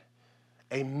deception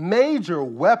a major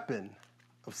weapon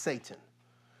of Satan,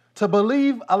 to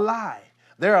believe a lie.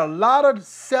 There are a lot of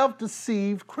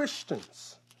self-deceived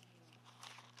Christians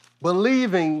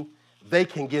believing they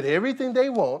can get everything they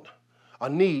want or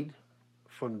need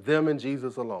from them and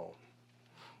Jesus alone.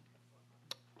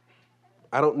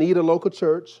 I don't need a local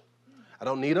church. I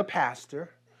don't need a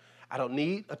pastor. I don't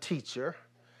need a teacher.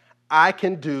 I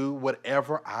can do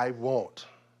whatever I want.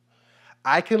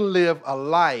 I can live a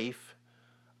life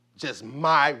just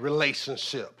my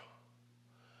relationship.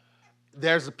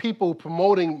 There's people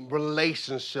promoting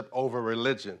relationship over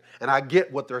religion, and I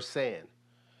get what they're saying.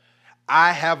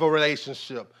 I have a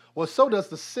relationship. Well, so does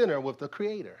the sinner with the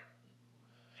Creator.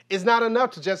 It's not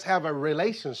enough to just have a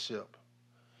relationship.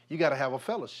 You got to have a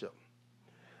fellowship.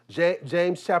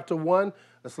 James chapter 1,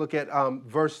 let's look at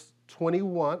verse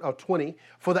 21 or 20.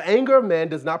 For the anger of man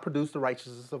does not produce the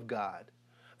righteousness of God.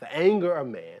 The anger of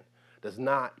man does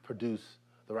not produce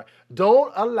the right.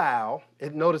 Don't allow,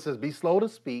 it notices, be slow to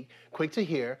speak, quick to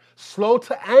hear, slow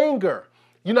to anger.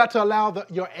 You're not to allow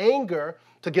your anger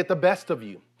to get the best of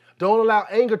you. Don't allow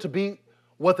anger to be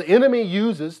what the enemy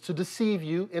uses to deceive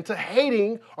you into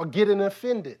hating or getting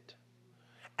offended.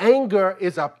 Anger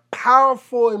is a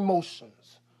powerful emotion.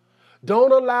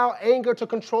 Don't allow anger to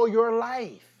control your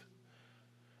life.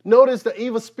 Notice the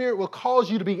evil spirit will cause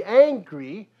you to be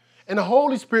angry, and the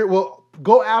Holy Spirit will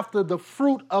go after the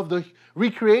fruit of the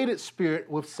recreated spirit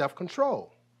with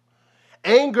self-control.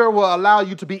 Anger will allow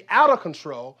you to be out of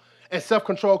control, and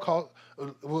self-control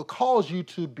will cause you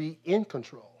to be in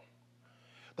control.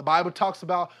 The Bible talks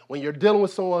about when you're dealing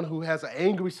with someone who has an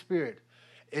angry spirit,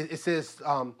 it says,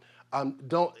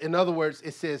 in other words,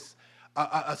 it says,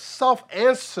 a soft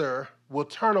answer will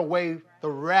turn away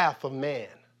the wrath of man.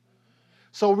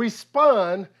 So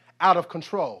respond out of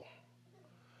control.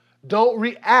 Don't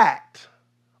react,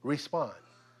 respond.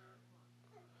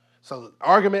 So the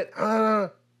argument,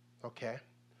 okay.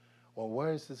 Well,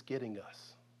 where is this getting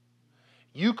us?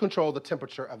 You control the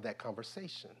temperature of that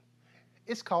conversation.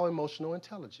 It's called emotional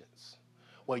intelligence.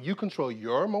 Well, you control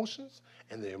your emotions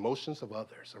and the emotions of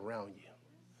others around you.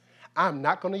 I'm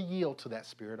not going to yield to that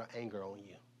spirit of anger on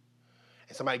you.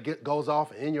 And somebody goes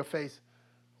off and in your face,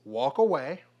 walk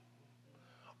away,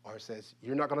 or says,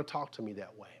 you're not going to talk to me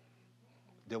that way.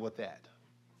 Deal with that.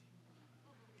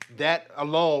 That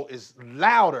alone is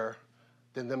louder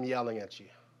than them yelling at you.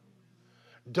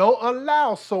 Don't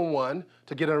allow someone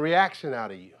to get a reaction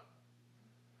out of you.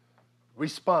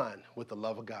 Respond with the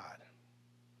love of God.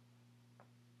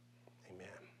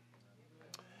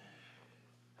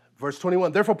 Verse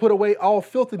 21, therefore put away all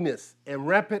filthiness and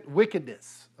rampant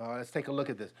wickedness. Let's take a look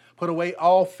at this. Put away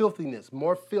all filthiness,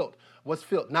 more filth. What's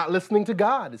filth? Not listening to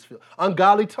God is filth.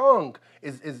 Ungodly tongue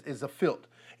is a filth.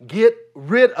 Get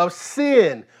rid of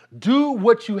sin. Do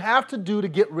what you have to do to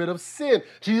get rid of sin.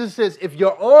 Jesus says, if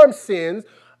your arm sins,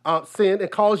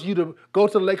 and cause you to go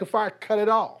to the lake of fire, cut it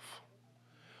off.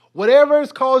 Whatever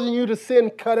is causing you to sin,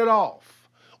 cut it off.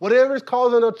 Whatever is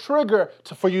causing a trigger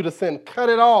for you to sin, cut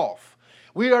it off.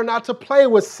 We are not to play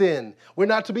with sin. We're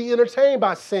not to be entertained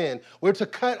by sin. We're to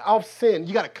cut off sin.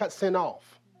 You got to cut sin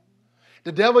off.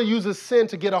 The devil uses sin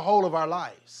to get a hold of our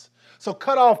lives. So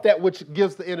cut off that which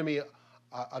gives the enemy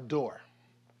a door.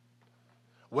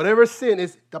 Whatever sin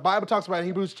is, the Bible talks about in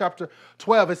Hebrews chapter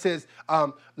 12, it says,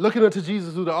 looking unto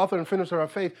Jesus, who the author and finisher of our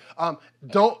faith,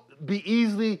 don't be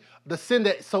easily, the sin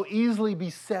that so easily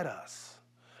beset us.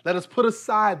 Let us put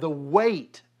aside the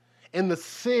weight and the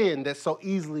sin that so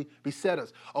easily beset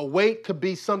us. A weight could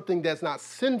be something that's not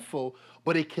sinful,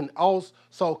 but it can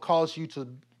also cause you to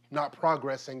not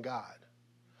progress in God.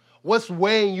 What's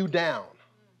weighing you down?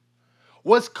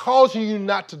 What's causing you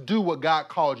not to do what God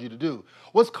called you to do?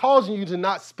 What's causing you to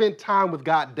not spend time with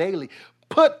God daily?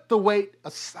 Put the weight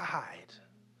aside.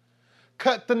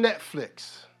 Cut the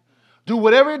Netflix. Do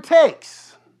whatever it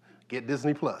takes. Get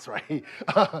Disney Plus, right?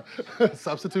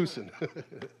 Substitution.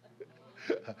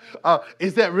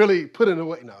 Is that really putting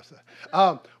away?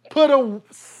 No. Put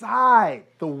aside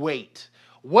the weight.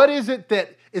 What is it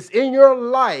that is in your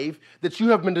life that you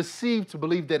have been deceived to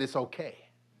believe that it's okay?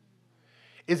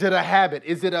 Is it a habit?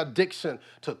 Is it addiction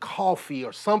to coffee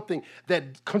or something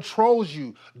that controls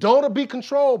you? Don't be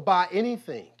controlled by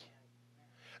anything.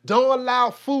 Don't allow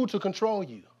food to control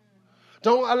you.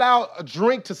 Don't allow a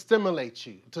drink to stimulate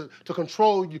you, to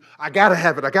control you. I gotta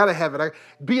have it.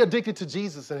 Be addicted to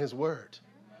Jesus and His Word.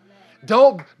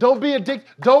 Don't be addicted.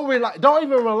 Don't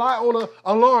even rely on an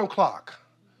alarm clock.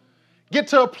 Get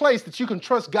to a place that you can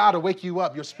trust God to wake you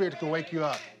up. Your spirit can wake you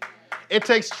up. It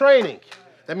takes training.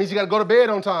 That means you got to go to bed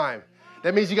on time.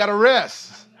 That means you got to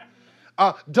rest.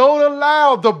 Don't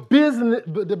allow the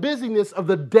busyness of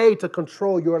the day to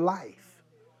control your life.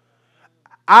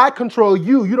 I control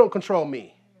you. You don't control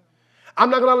me. I'm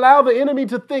not going to allow the enemy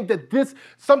to think that this,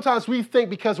 sometimes we think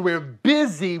because we're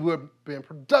busy, we're being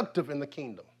productive in the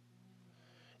kingdom.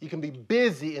 You can be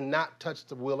busy and not touch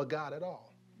the will of God at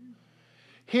all.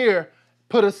 Here,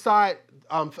 put aside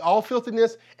all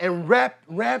filthiness and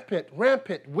rampant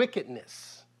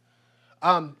wickedness.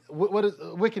 What is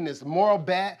wickedness?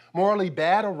 Morally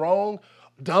bad or wrong,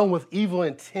 done with evil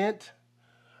intent,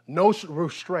 no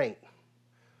restraint.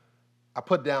 I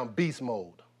put down beast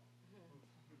mode.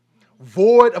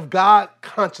 Void of God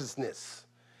consciousness.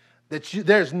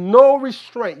 There's no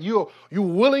restraint. You're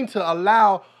willing to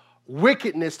allow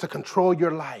wickedness to control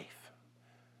your life.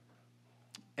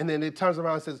 And then it turns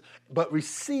around and says, but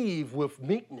receive with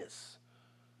meekness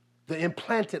the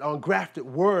implanted, ungrafted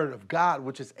word of God,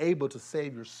 which is able to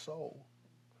save your soul.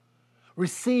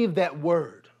 Receive that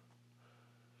word.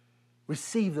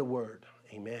 Receive the word.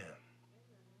 Amen.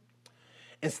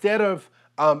 Instead of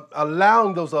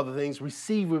allowing those other things,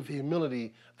 receive with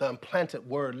humility the implanted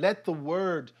word. Let the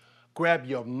word grab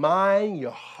your mind,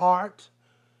 your heart,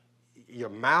 your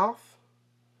mouth,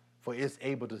 for it's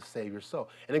able to save your soul.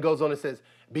 And it goes on and says,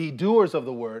 be doers of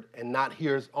the word and not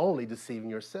hearers only, deceiving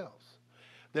yourselves.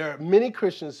 There are many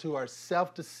Christians who are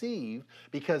self-deceived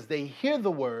because they hear the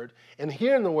word, and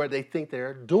hearing the word, they think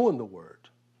they're doing the word.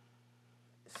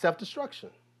 Self-destruction.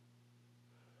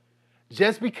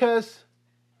 Just because,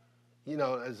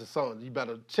 as a song, you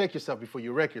better check yourself before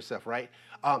you wreck yourself, right?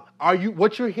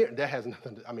 What you're hearing, that has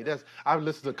nothing to, I've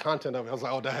listened to the content of it. I was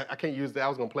like, I can't use that. I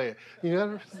was going to play it.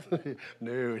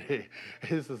 No,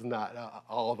 this is not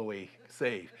all the way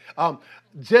saved.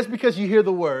 Just because you hear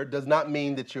the word does not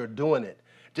mean that you're doing it.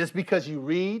 Just because you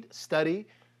read, study,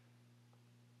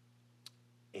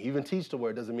 and even teach the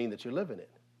word doesn't mean that you're living it.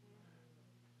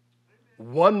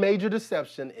 One major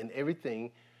deception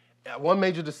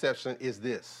is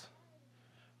this.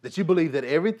 That you believe that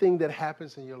everything that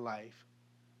happens in your life,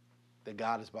 that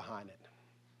God is behind it.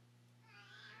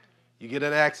 You get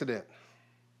an accident,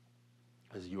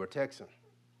 as you were texting.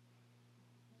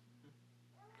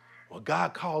 Well,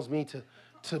 God calls me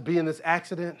to be in this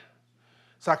accident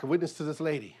so I can witness to this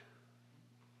lady.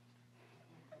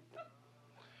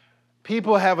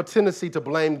 People have a tendency to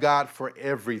blame God for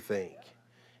everything.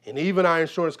 And even our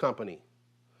insurance company,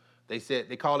 they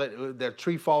call it, the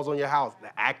tree falls on your house, the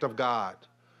act of God.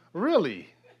 Really?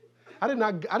 I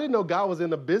didn't know God was in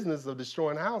the business of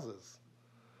destroying houses.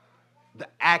 The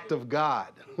act of God.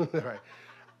 Right?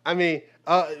 I mean,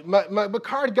 my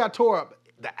car got tore up.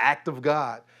 The act of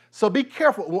God. So be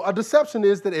careful. A deception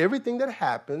is that everything that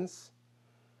happens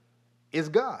is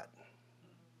God.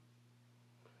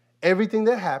 Everything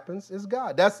that happens is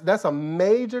God. That's a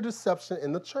major deception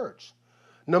in the church.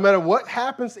 No matter what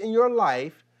happens in your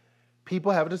life,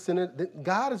 people have a deception that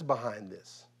God is behind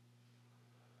this.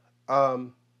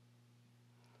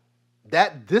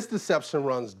 This deception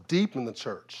runs deep in the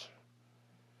church.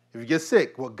 If you get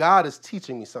sick, well, God is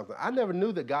teaching me something. I never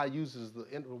knew that God uses the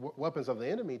weapons of the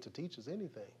enemy to teach us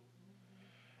anything.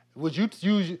 Would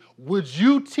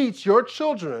you teach your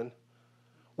children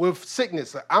with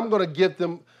sickness? I'm going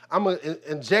to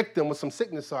inject them with some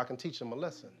sickness so I can teach them a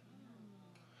lesson.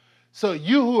 So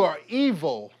you who are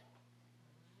evil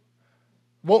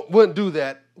wouldn't do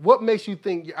that. What makes you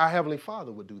think our Heavenly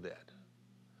Father would do that?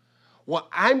 Well,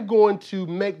 I'm going to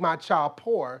make my child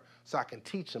poor so I can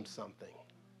teach him something.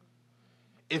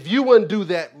 If you wouldn't do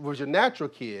that with your natural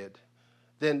kid,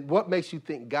 then what makes you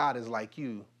think God is like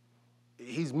you?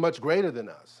 He's much greater than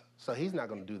us, so he's not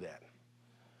going to do that.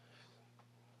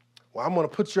 Well, I'm going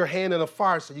to put your hand in the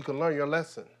fire so you can learn your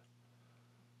lesson.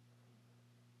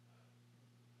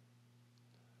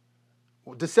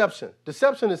 Well, deception.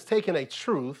 Deception is taking a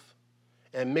truth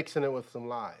and mixing it with some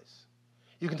lies.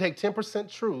 You can take 10%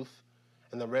 truth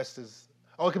and the rest is,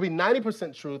 it could be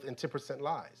 90% truth and 10%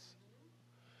 lies.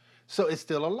 So it's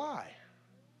still a lie.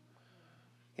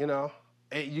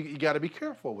 You got to be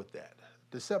careful with that,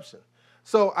 deception.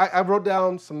 So I wrote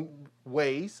down some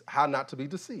ways how not to be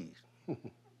deceived.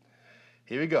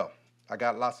 Here we go. I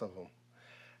got lots of them.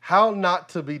 How not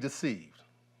to be deceived.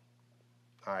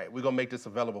 All right, we're going to make this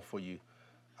available for you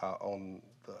on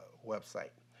the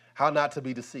website. How not to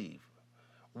be deceived.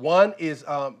 One is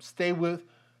stay with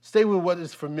what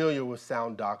is familiar with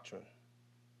sound doctrine.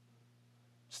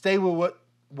 Stay with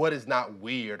what is not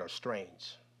weird or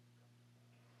strange.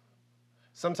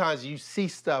 Sometimes you see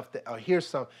stuff or hear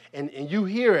something, and you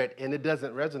hear it, and it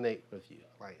doesn't resonate with you.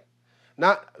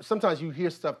 Sometimes you hear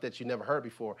stuff that you never heard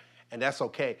before, and that's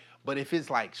okay. But if it's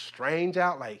like strange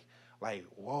out, like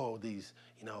whoa, there's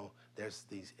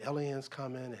these aliens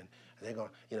coming, and they're going,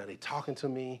 they're talking to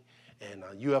me,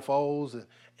 UFOs,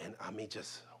 and I mean,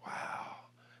 just, wow,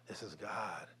 this is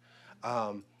God.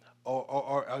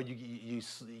 Or you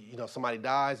know, somebody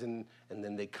dies and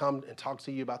then they come and talk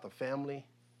to you about the family.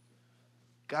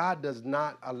 God does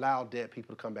not allow dead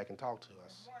people to come back and talk to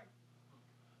us.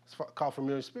 It's called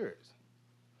familiar spirits.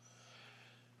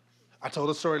 I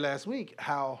told a story last week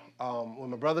how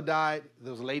when my brother died,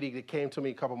 there was a lady that came to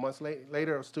me a couple months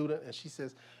later, a student, and she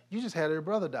says, "You just had your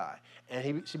brother die."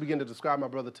 And she began to describe my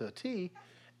brother to a T,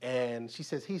 and she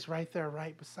says, "He's right there,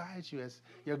 right beside you as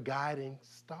your guiding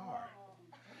star."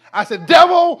 I said,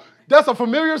 "Devil, that's a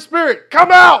familiar spirit.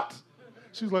 Come out."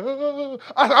 She's like,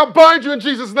 I bind you in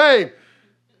Jesus' name.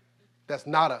 That's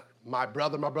not my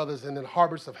brother. My brother's in the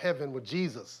harbors of heaven with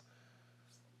Jesus.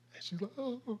 And she's like,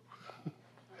 oh.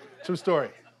 True story.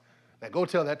 Now go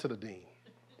tell that to the dean.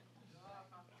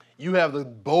 You have the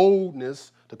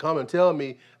boldness to come and tell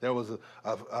me there was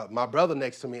my brother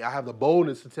next to me. I have the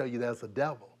boldness to tell you that's a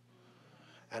devil.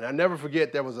 And I never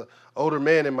forget there was an older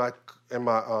man in my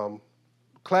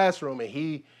classroom, and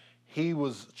he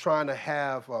was trying to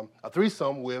have a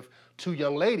threesome with two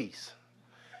young ladies.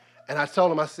 And I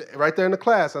told him, I said, right there in the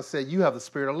class, I said, "You have the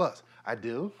spirit of lust." I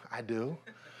do.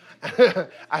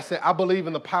 I said, "I believe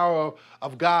in the power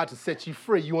of God to set you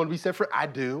free. You want to be set free?" I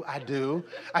do.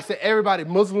 I said, "Everybody,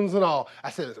 Muslims and all," I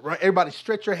said, "Everybody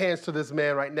stretch your hands to this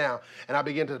man right now." And I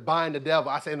began to bind the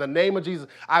devil. I said, "In the name of Jesus,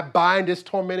 I bind this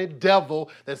tormented devil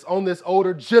that's on this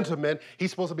older gentleman.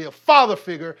 He's supposed to be a father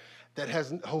figure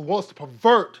who wants to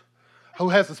pervert, who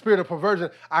has the spirit of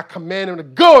perversion. I command him to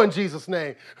go in Jesus'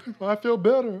 name." I feel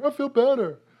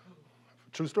better.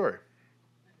 True story.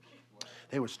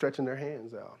 They were stretching their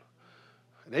hands out.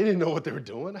 They didn't know what they were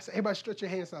doing. I said, "Everybody stretch your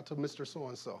hands out to Mr.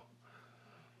 So-and-so."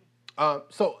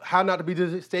 So how not to be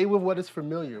dizzy? Stay with what is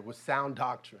familiar, with sound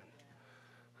doctrine.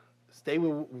 Stay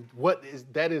with what is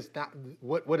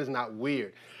not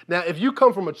weird. Now, if you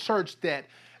come from a church that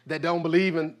don't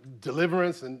believe in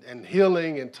deliverance and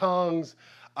healing and tongues,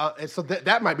 and so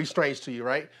that might be strange to you,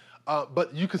 right?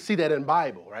 But you can see that in the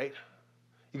Bible, right?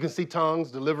 You can see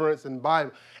tongues, deliverance in the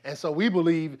Bible. And so we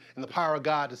believe in the power of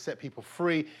God to set people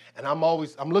free. And I'm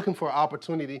looking for an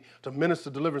opportunity to minister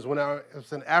deliverance. When I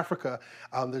was in Africa,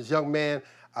 this young man,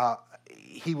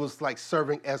 he was like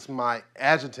serving as my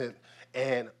adjutant,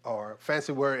 or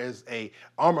fancy word is a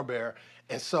armor bearer.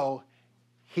 And so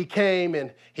he came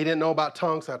and he didn't know about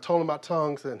tongues. So I told him about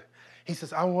tongues, and he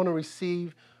says, "I want to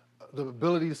receive the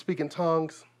ability to speak in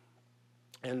tongues."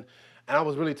 And I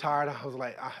was really tired. I was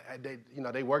like,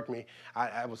 they worked me.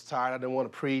 I was tired. I didn't want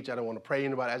to preach. I didn't want to pray to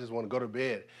anybody. I just want to go to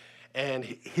bed. And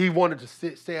he wanted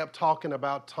to stay up talking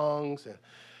about tongues.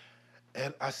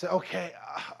 And I said, "Okay,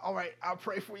 all right, I'll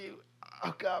pray for you.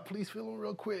 Oh, God, please fill him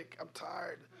real quick. I'm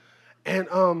tired." And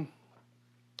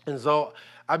so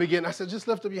I said, "Just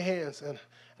lift up your hands." And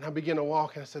I began to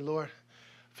walk. And I said, "Lord,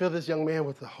 fill this young man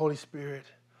with the Holy Spirit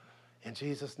in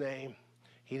Jesus' name."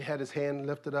 He had his hand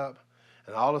lifted up.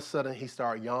 And all of a sudden, he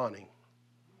started yawning.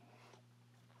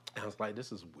 And I was like,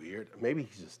 "This is weird. Maybe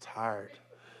he's just tired.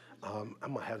 I'm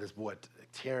going to have this boy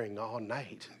tearing all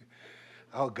night.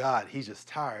 Oh, God, he's just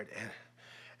tired."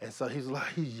 And so he's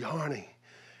yawning.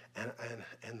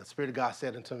 And the Spirit of God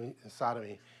said unto me, inside of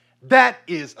me, "That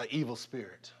is an evil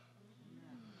spirit."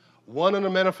 One of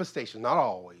the manifestations, not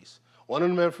always, one of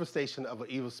the manifestations of an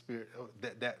evil spirit,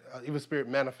 that evil spirit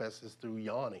manifests is through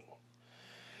yawning.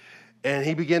 And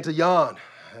he began to yawn.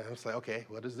 And I was like, "Okay,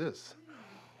 what is this?"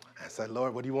 I said,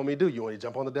 "Lord, what do you want me to do? You want me to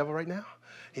jump on the devil right now?"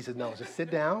 He said, "No, just sit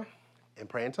down and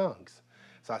pray in tongues."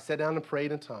 So I sat down and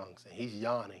prayed in tongues, and he's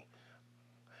yawning.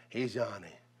 He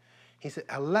said,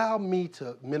 "Allow me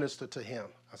to minister to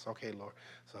him." I said, "Okay, Lord."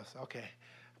 So I said, "Okay."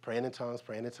 Praying in tongues,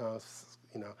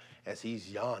 as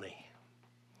he's yawning.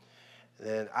 And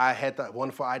then I had that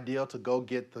wonderful idea to go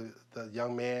get the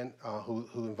young man who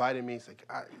invited me. He said,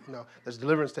 "There's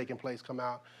deliverance taking place. Come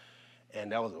out."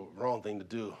 And that was the wrong thing to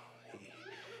do.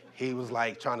 He was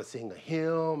like trying to sing a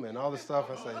hymn and all this stuff.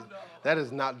 I said, "That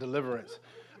is not deliverance."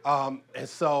 And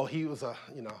so he was a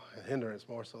hindrance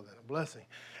more so than a blessing.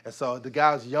 And so the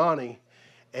guy was yawning,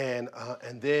 and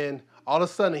then all of a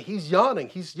sudden he's yawning,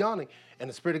 and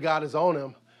the Spirit of God is on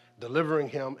him, delivering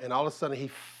him, and all of a sudden he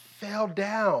fell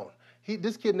down.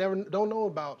 This kid don't know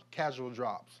about casual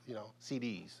drops,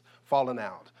 CDs, falling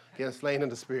out, getting slain in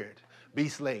the Spirit, be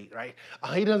slayed, right?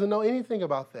 He doesn't know anything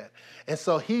about that. And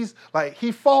so he's like,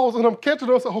 he falls, and I'm catching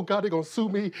him. So, "Oh, God, they're going to sue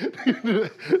me.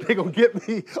 They're going to get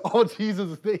me. Oh,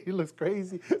 Jesus, he looks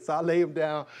crazy." So I lay him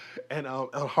down and on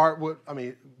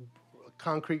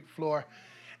concrete floor.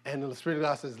 And the Spirit of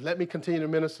God says, "Let me continue to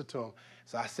minister to him."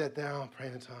 So I sat down,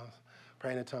 praying in tongues,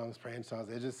 praying in tongues, praying in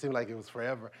tongues. It just seemed like it was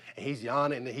forever. And he's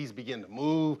yawning and he's beginning to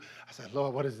move. I said,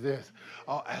 Lord, what is this?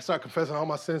 Oh, I started confessing all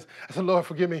my sins. I said, Lord,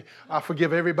 forgive me. I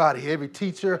forgive everybody, every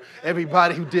teacher,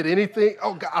 everybody who did anything.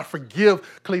 Oh, God, I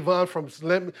forgive Cleavon from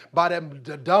letting me buy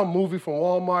that dumb movie from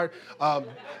Walmart.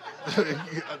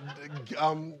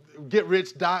 Get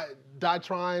Rich, Die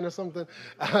Trying or something.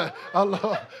 Oh,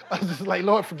 Lord, I was just like,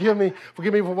 Lord, forgive me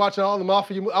for watching all the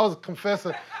mafia movies. I was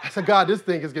confessing. I said, God, this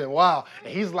thing is getting wild.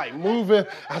 And he's like moving.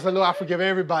 I said, Lord, I forgive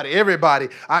everybody.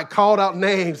 I called out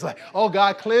names like, oh,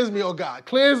 God, cleanse me, oh, God,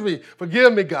 cleanse me.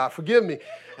 Forgive me, God, forgive me.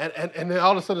 And then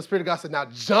all of a sudden the Spirit of God said, now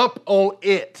jump on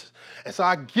it. And so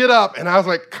I get up and I was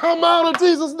like, come out in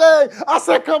Jesus' name. I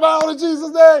said, come out in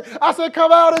Jesus' name. I said,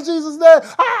 come out in Jesus' name.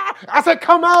 Ah! I said,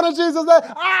 come out in Jesus' name.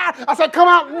 Ah! I said, come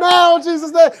out now in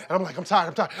Jesus' name. And I'm like, I'm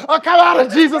tired. Oh, come out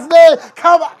in Jesus' name.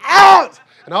 Come out.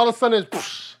 And all of a sudden,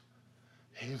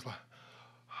 he was like,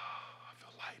 oh, I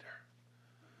feel lighter.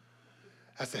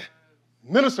 I said,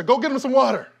 minister, go get him some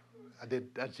water. I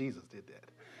did that. Jesus did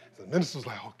that. So the minister was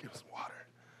like, oh, give him some water.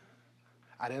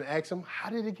 I didn't ask him, how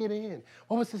did he get in?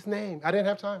 What was his name? I didn't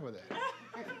have time for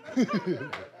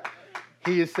that.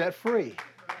 He is set free.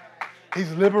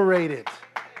 He's liberated.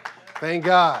 Thank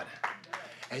God.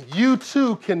 And you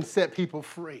too can set people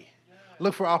free.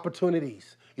 Look for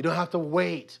opportunities. You don't have to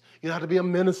wait. You don't have to be a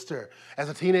minister. As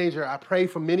a teenager, I pray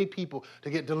for many people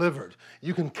to get delivered.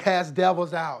 You can cast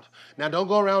devils out. Now, don't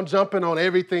go around jumping on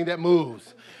everything that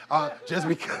moves. Just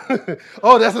because,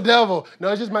 oh, that's a devil. No,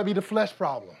 it just might be the flesh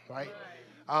problem, right?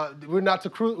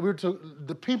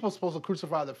 The people are supposed to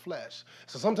crucify the flesh.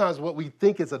 So sometimes what we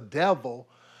think is a devil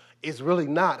is really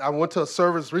not. I went to a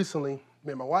service recently,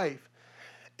 me and my wife,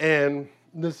 and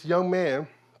this young man,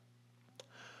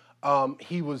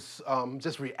 he was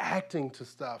just reacting to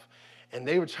stuff, and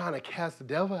they were trying to cast the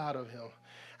devil out of him.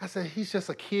 I said, he's just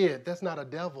a kid. That's not a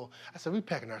devil. I said, we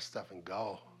packing our stuff and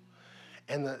go.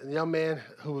 And the young man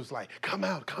who was like, come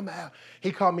out,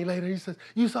 he called me later. He says,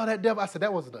 you saw that devil? I said,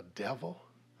 that wasn't a devil.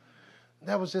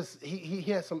 That was just, he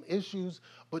had some issues,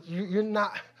 but you're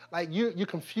not, like, you're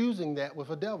confusing that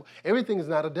with a devil. Everything is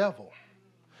not a devil.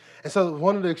 And so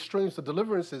one of the extremes of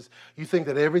deliverance is you think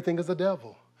that everything is a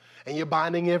devil, and you're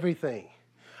binding everything.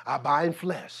 I bind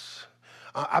flesh.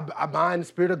 I bind the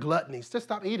spirit of gluttony. Just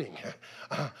stop eating.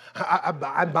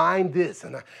 I bind this,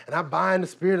 and I bind the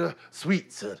spirit of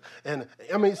sweets. And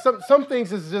I mean, some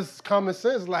things is just common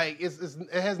sense. Like it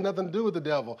has nothing to do with the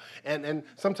devil. And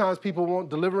sometimes people want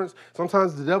deliverance.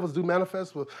 Sometimes the devils do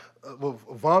manifest with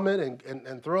vomit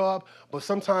and throw up. But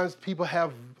sometimes people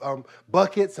have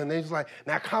buckets, and they're just like,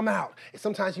 now come out. And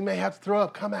sometimes you may have to throw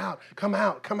up. Come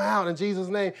out in Jesus'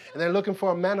 name. And they're looking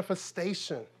for a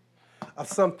manifestation of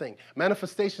something.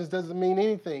 Manifestations doesn't mean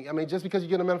anything. I mean, just because you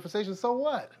get a manifestation, so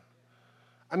what?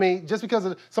 I mean, just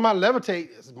because somebody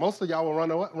levitates, most of y'all will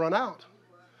run out.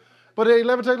 But they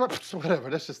levitate like, whatever,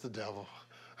 that's just the devil.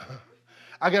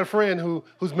 I got a friend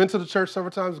who's been to the church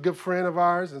several times, a good friend of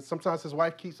ours, and sometimes his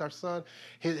wife keeps our son.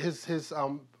 His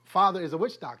father is a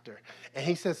witch doctor. And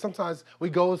he says sometimes we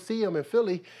go see him in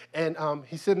Philly, and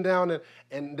he's sitting down,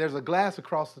 and there's a glass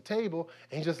across the table,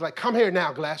 and he's just like, come here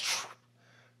now, glass.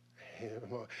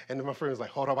 And then my friend was like,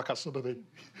 hold on, I got something.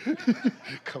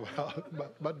 Come out.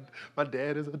 My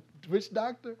dad is a witch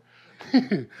doctor.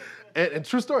 and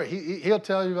true story, he'll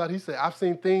tell you about, he said, I've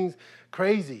seen things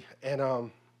crazy.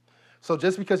 And so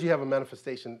just because you have a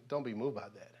manifestation, don't be moved by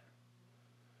that.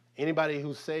 Anybody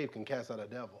who's saved can cast out a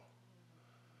devil.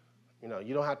 You know,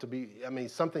 you don't have to be, I mean,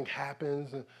 something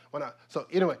happens. So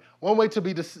anyway, one way to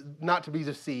be not to be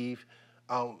deceived.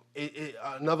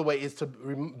 Another way is to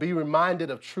be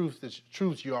reminded of truths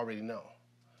you already know.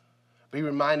 Be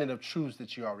reminded of truths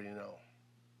that you already know.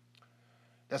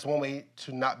 That's one way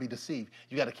to not be deceived.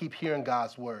 You got to keep hearing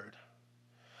God's word.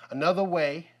 Another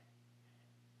way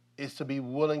is to be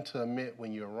willing to admit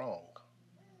when you're wrong.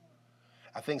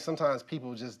 I think sometimes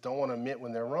people just don't want to admit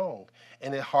when they're wrong,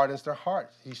 and it hardens their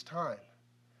hearts each time.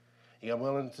 You're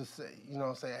willing to say,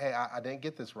 hey, I didn't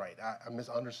get this right. I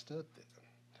misunderstood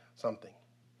something.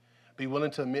 Be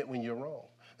willing to admit when you're wrong.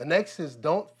 The next is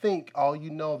don't think all you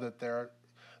know that there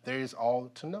is all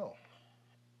to know.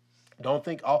 Don't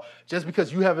think just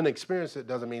because you haven't experienced it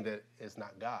doesn't mean that it's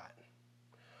not God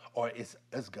or it's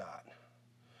God.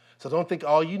 So don't think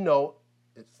all you know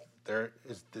there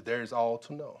is all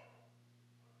to know.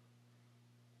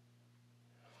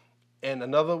 And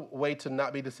another way to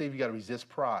not be deceived, you got to resist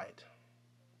pride.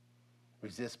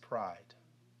 Resist pride.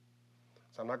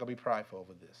 So I'm not going to be prideful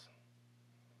over this.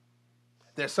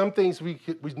 There's some things we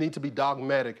need to be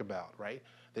dogmatic about, right?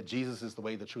 That Jesus is the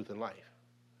way, the truth, and life.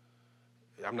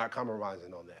 I'm not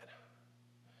compromising on that.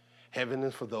 Heaven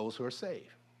is for those who are saved.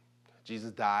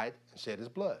 Jesus died and shed his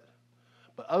blood.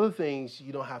 But other things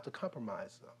you don't have to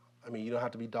compromise. You don't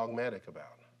have to be dogmatic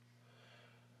about.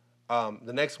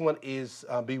 The next one is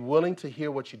be willing to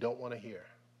hear what you don't want to hear.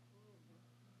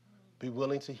 Be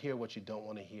willing to hear what you don't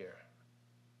want to hear.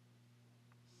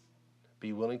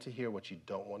 Be willing to hear what you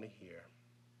don't want to hear.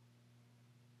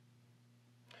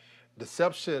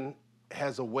 Deception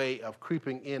has a way of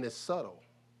creeping in. It's subtle.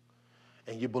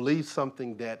 And you believe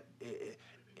something that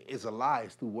is a lie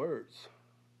through words.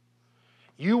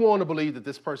 You want to believe that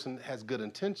this person has good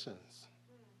intentions,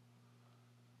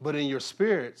 but in your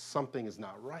spirit, something is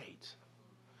not right.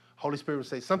 Holy Spirit will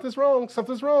say, something's wrong,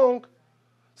 something's wrong,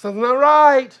 something's not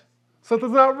right,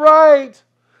 something's not right,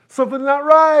 something's not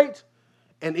right.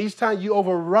 And each time you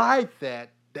override that,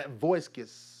 that voice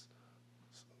gets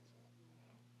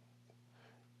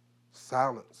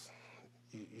silenced.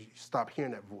 You stop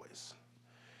hearing that voice.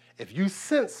 If you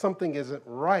sense something isn't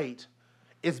right,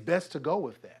 it's best to go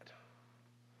with that.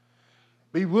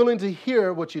 Be willing to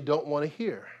hear what you don't want to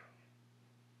hear.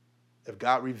 If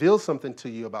God reveals something to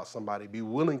you about somebody, be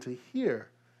willing to hear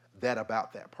that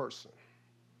about that person.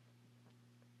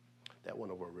 That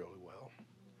went over really well.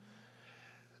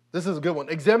 This is a good one.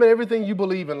 Examine everything you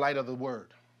believe in light of the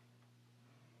word.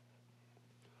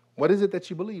 What is it that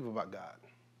you believe about God?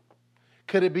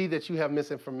 Could it be that you have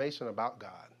misinformation about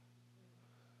God?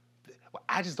 Well,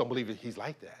 I just don't believe that he's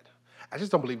like that. I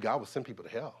just don't believe God will send people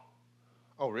to hell.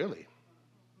 Oh, really?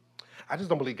 I just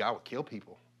don't believe God would kill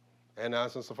people. And now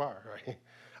it's in Safari, right?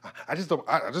 I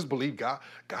just believe God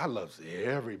loves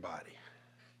everybody.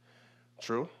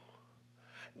 True.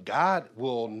 God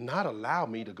will not allow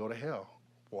me to go to hell.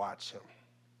 Watch him.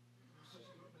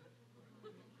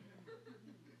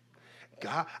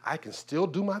 God, I can still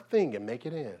do my thing and make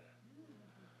it in.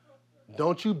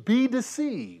 Don't you be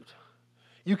deceived.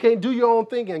 You can't do your own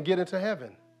thing and get into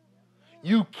heaven.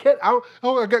 You can't. I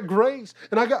got grace,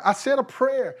 and I said a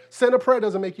prayer. Saying a prayer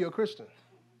doesn't make you a Christian.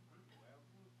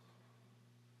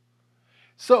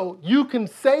 So you can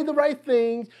say the right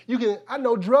things. I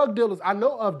know drug dealers. I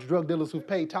know of drug dealers who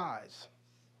pay tithes.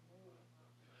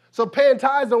 So paying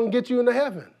tithes don't get you into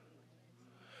heaven.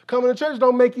 Coming to church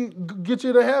don't get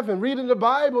you to heaven. Reading the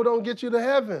Bible don't get you to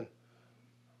heaven.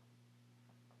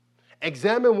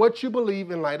 Examine what you believe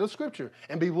in light of Scripture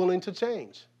and be willing to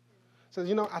change.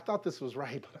 Says, I thought this was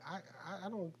right, but I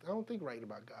don't think right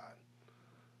about God.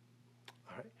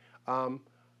 All right.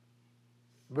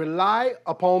 Rely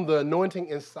upon the anointing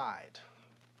inside.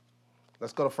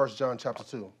 Let's go to 1 John chapter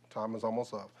 2. Time is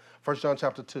almost up. 1 John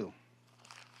chapter 2.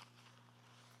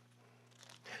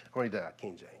 I'll read that out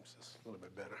King James. It's a little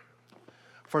bit better.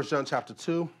 1 John chapter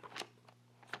 2.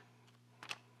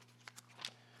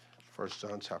 1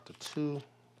 John chapter 2,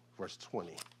 verse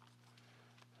 20.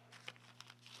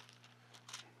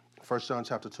 1 John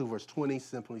chapter 2, verse 20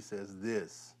 simply says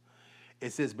this.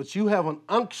 It says, but you have an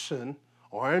unction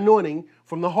or anointing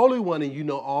from the Holy One, and you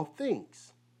know all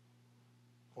things.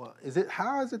 Well,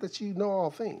 how is it that you know all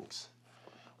things?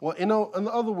 Well, in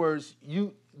other words,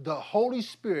 the Holy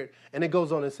Spirit, and it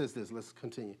goes on and says this. Let's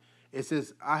continue. It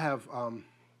says, I have,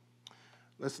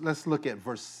 let's look at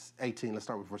verse 18. Let's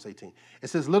start with verse 18. It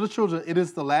says, little children, it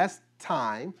is the last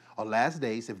time or last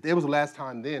days. If there was a last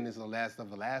time then, it's the last of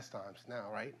the last times now,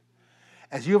 right?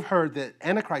 As you have heard that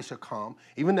Antichrist shall come,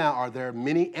 even now are there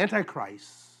many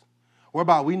Antichrists,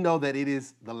 whereby we know that it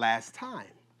is the last time.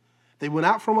 They went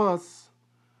out from us,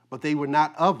 but they were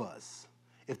not of us.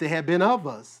 If they had been of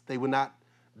us, they would not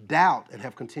doubt and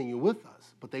have continued with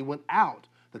us. But they went out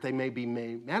that they may be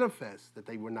made manifest that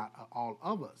they were not all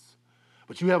of us.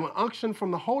 But you have an unction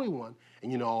from the Holy One,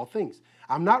 and you know all things.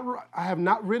 I have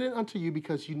not written unto you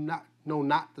because you know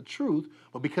not the truth,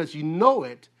 but because you know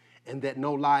it, and that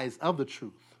no lie is of the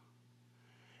truth.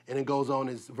 And it goes on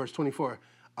as verse 24.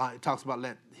 It talks about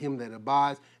let him that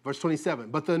abides. Verse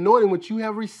 27. But the anointing which you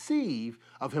have received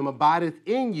of him abideth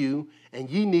in you, and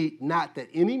ye need not that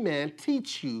any man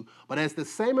teach you, but as the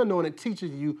same anointing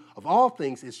teaches you of all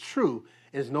things is true,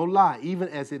 and is no lie, even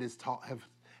as it is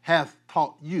hath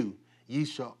taught you, ye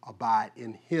shall abide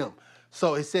in him.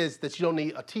 So it says that you don't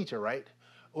need a teacher, right?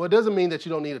 Well, it doesn't mean that you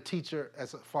don't need a teacher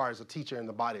as far as a teacher in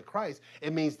the body of Christ.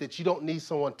 It means that you don't need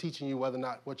someone teaching you whether or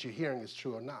not what you're hearing is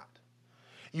true or not.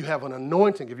 You have an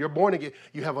anointing. If you're born again,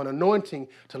 you have an anointing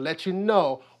to let you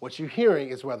know what you're hearing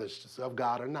is whether it's of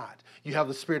God or not. You have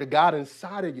the Spirit of God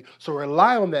inside of you. So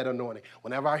rely on that anointing.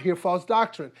 Whenever I hear false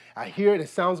doctrine, I hear it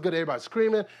sounds good. Everybody's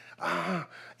screaming.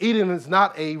 Eden is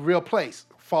not a real place.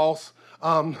 False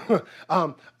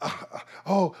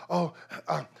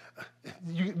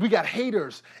We got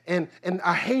haters, and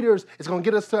our haters is going to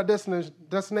get us to our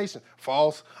destination.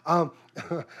 False.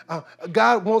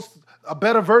 God wants a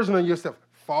better version of yourself.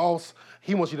 False.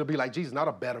 He wants you to be like Jesus, not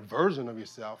a better version of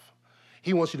yourself.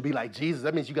 He wants you to be like Jesus.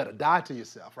 That means you got to die to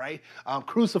yourself, right?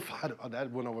 Crucify. Oh,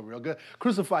 that went over real good.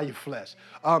 Crucify your flesh.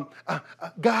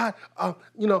 God,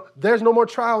 there's no more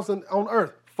trials on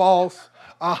earth. False.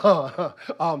 God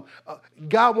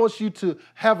wants you to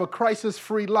have a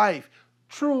crisis-free life.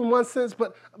 True in one sense,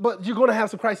 but you're going to have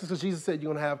some crisis because Jesus said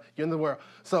you're in the world.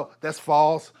 So that's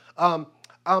false. I'm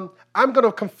going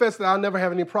to confess that I'll never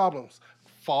have any problems.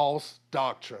 False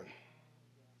doctrine.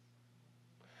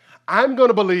 I'm going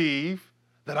to believe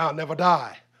that I'll never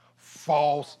die.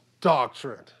 False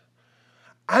doctrine.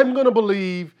 I'm going to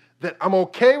believe that I'm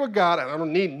okay with God and I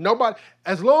don't need nobody.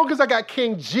 As long as I got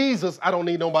King Jesus, I don't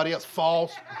need nobody else.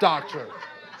 False doctrine.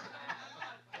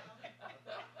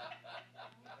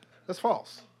 That's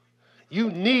false. You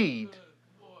need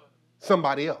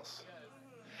somebody else.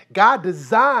 God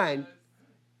designed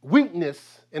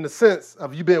weakness in the sense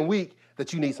of you being weak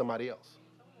that you need somebody else.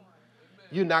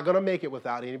 You're not going to make it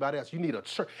without anybody else. You need a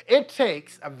church. It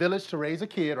takes a village to raise a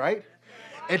kid, right?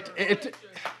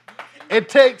 It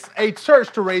takes a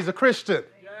church to raise a Christian.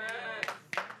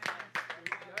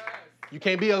 You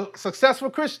can't be a successful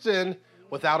Christian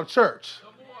without a church.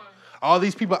 All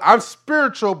these people, I'm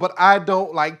spiritual, but I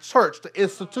don't like church, the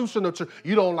institution of church.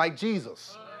 You don't like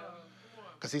Jesus.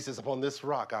 Because he says, upon this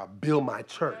rock, I'll build my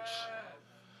church.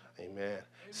 Amen.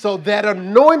 So that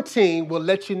anointing will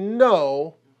let you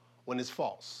know when it's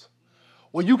false.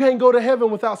 Well, you can't go to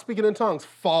heaven without speaking in tongues.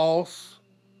 False.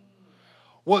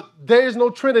 Well, there is no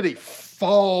Trinity.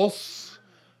 False.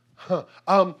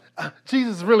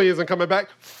 Jesus really isn't coming back.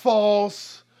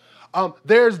 False.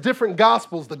 There's different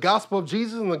gospels, the gospel of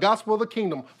Jesus and the gospel of the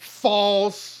kingdom.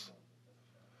 False.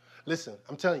 Listen,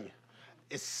 I'm telling you,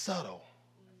 it's subtle.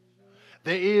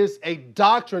 There is a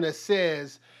doctrine that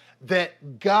says that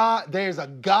there's a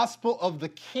gospel of the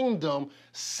kingdom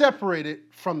separated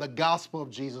from the gospel of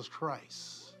Jesus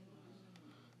Christ.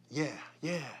 Yeah.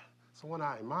 Someone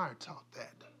I admire taught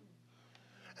that.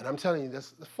 And I'm telling you,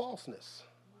 that's the falseness.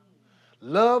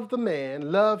 Love the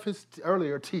man, love his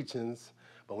earlier teachings,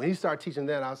 but when he started teaching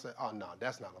that, I said, oh no,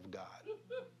 that's not of God.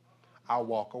 I'll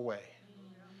walk away.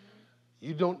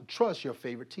 You don't trust your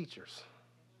favorite teachers.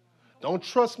 Don't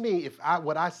trust me if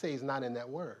what I say is not in that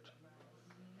word.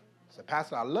 I said,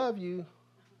 Pastor, I love you,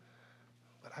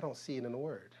 but I don't see it in the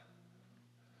word.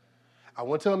 I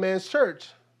went to a man's church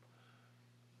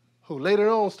who later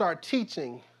on started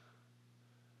teaching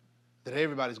that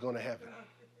everybody's going to heaven.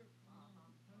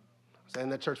 I was in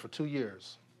that church for 2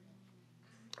 years.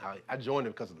 I joined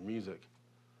him because of the music.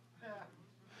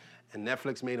 And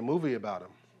Netflix made a movie about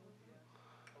him.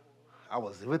 I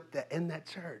was in that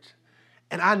church.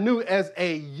 And I knew as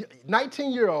a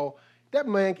 19-year-old, that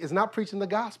man is not preaching the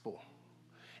gospel.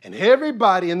 And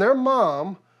everybody and their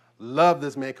mom loved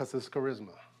this man because of his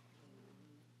charisma.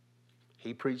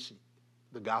 He preached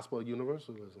the gospel of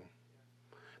universalism,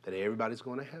 that everybody's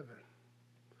going to heaven.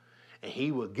 And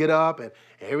he would get up and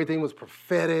everything was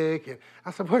prophetic. And I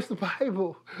said, where's the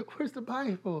Bible? Where's the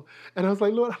Bible? And I was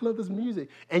like, Lord, I love this music.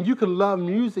 And you can love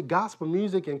music, gospel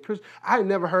music, and Christian. I had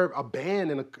never heard a band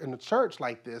in a church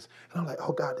like this. And I'm like,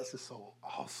 oh God, this is so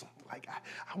awesome. Like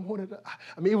I wanted to,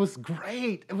 it was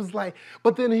great. It was like,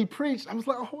 but then he preached. I was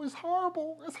like, oh, it's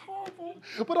horrible. It's horrible.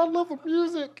 But I love the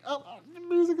music. The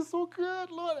music is so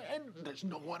good, Lord. And there's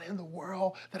no one in the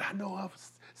world that I know of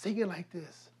singing like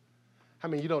this. I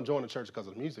mean, you don't join the church because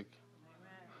of the music.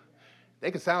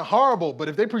 They can sound horrible, but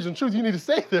if they preach the truth, you need to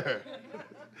stay there.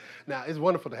 Now, it's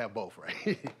wonderful to have both,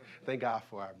 right? Thank God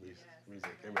for our music.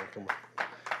 Amen. Come on.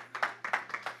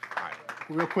 All right,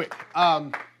 real quick.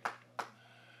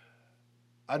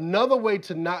 Another way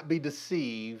to not be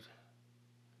deceived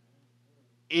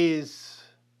is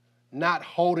not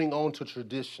holding on to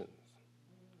traditions.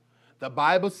 The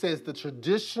Bible says the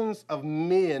traditions of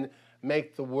men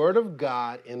make the word of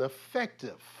God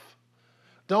ineffective.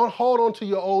 Don't hold on to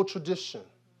your old tradition.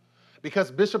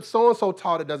 Because Bishop so-and-so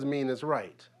taught it doesn't mean it's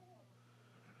right.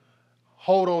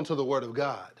 Hold on to the word of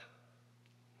God.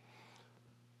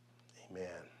 Amen.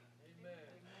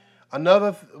 I'm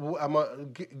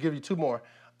going to give you two more.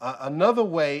 Another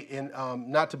way in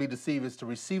not to be deceived is to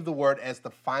receive the word as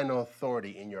the final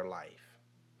authority in your life,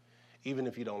 even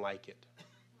if you don't like it.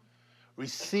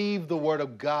 Receive the word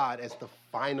of God as the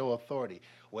final authority.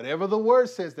 Whatever the word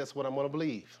says, that's what I'm going to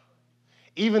believe,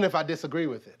 even if I disagree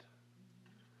with it.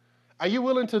 Are you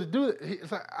willing to do it?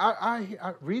 It's like,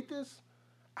 I read this,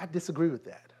 I disagree with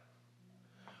that.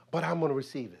 but I'm going to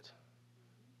receive it.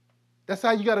 That's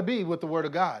how you got to be with the Word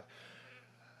of God.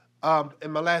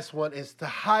 And my last one is to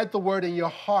hide the Word in your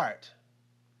heart.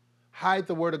 Hide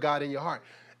the Word of God in your heart.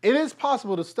 It is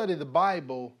possible to study the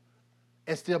Bible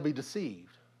and still be deceived.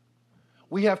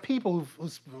 We have people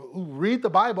who read the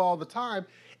Bible all the time,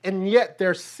 and yet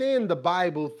they're seeing the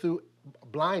Bible through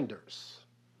blinders.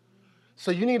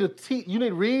 So you need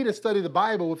to read and study the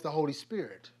Bible with the Holy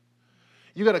Spirit.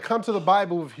 You got to come to the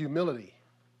Bible with humility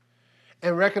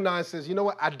and recognize, says, you know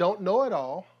what, I don't know it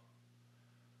all.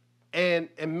 And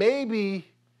maybe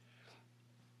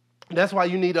that's why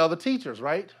you need other teachers,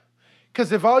 right?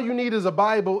 Because if all you need is a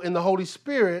Bible and the Holy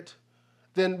Spirit,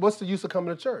 then what's the use of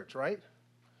coming to church, right?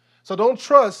 So don't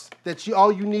trust that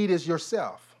all you need is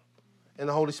yourself and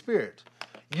the Holy Spirit.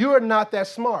 You are not that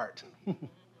smart.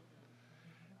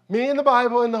 Me and the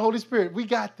Bible and the Holy Spirit, we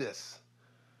got this.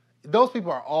 Those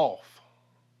people are off.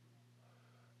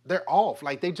 They're off.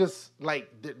 Like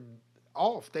they're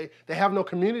off. They have no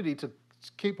community to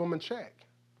keep them in check.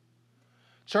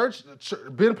 Church,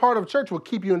 being part of church will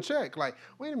keep you in check. Like,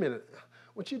 wait a minute,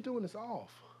 what you doing is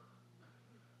off.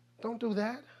 Don't do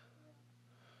that.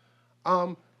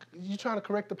 You trying to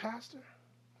correct the pastor?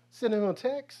 Send him a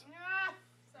text?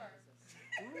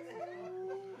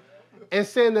 And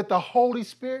saying that the Holy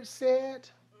Spirit said?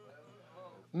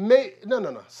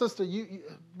 No. Sister, you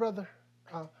brother,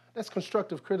 that's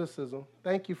constructive criticism.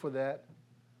 Thank you for that.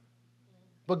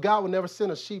 But God would never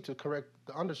send a sheep to correct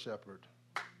the under shepherd.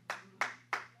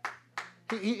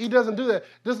 He doesn't do that.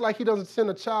 Just like he doesn't send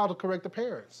a child to correct the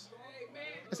parents.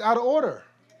 It's out of order.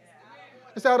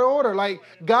 It's out of order. Like,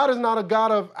 God is not a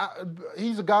God of,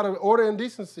 he's a God of order and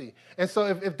decency. And so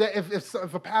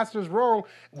if a pastor is wrong,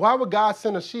 why would God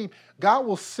send a sheep? God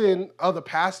will send other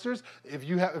pastors.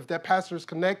 If that pastor is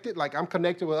connected, like I'm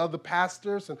connected with other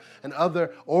pastors and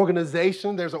other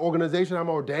organizations. There's an organization I'm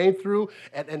ordained through,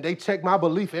 and they check my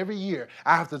belief every year.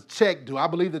 I have to check, do I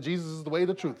believe that Jesus is the way,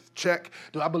 the truth? Check.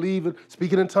 Do I believe in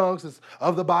speaking in tongues is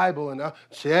of the Bible? And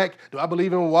check. Do I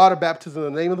believe in water baptism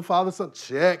in the name of the Father, Son?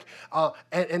 Check.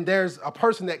 And there's a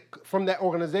person that from that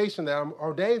organization that I'm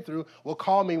ordained through will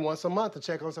call me once a month to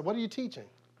check on and say, what are you teaching?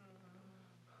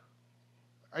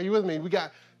 Are you with me? We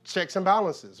got checks and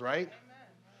balances, right? Amen.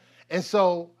 And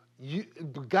so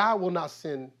God will not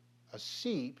send a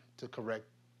sheep to correct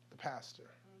the pastor.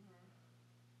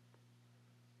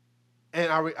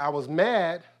 Mm-hmm. And I was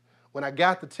mad when I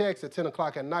got the text at 10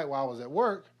 o'clock at night while I was at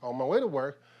work, on my way to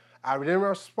work. I didn't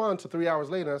respond to 3 hours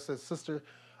later. I said, Sister,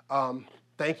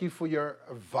 thank you for your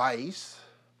advice,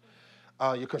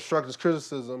 your constructive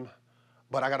criticism,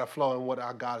 but I got to flow in what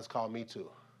our God has called me to. Amen.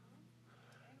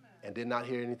 And did not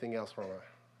hear anything else from her. Amen.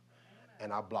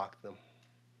 And I blocked them.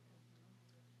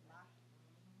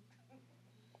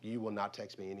 You will not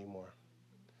text me anymore.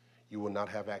 You will not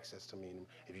have access to me anymore.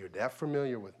 If you're that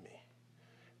familiar with me,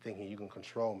 thinking you can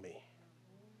control me,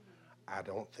 I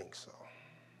don't think so.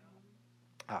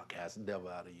 I'll cast the devil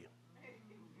out of you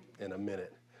in a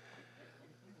minute.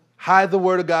 Hide the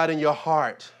word of God in your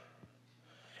heart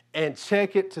and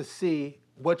check it to see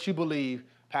what you believe,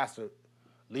 pastor,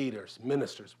 leaders,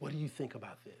 ministers. What do you think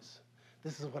about this?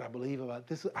 This is what I believe about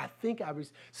this. I think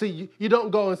see, you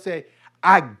don't go and say,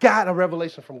 I got a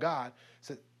revelation from God.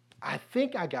 Say, I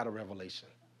think I got a revelation.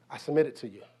 I submit it to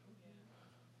you.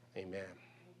 Amen.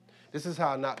 This is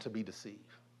how not to be deceived.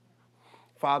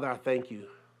 Father, I thank you.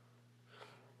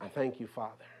 I thank you,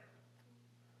 Father.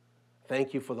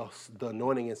 Thank you for the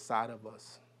anointing inside of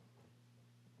us.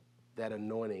 That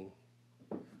anointing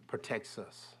protects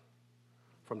us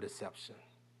from deception.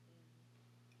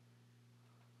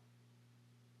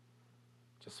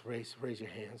 Just raise your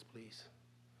hands, please.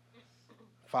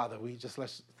 Father,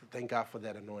 let's thank God for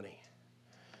that anointing.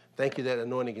 Thank you that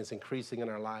anointing is increasing in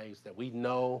our lives, that we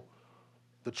know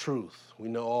the truth. We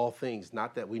know all things.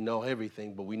 Not that we know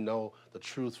everything, but we know the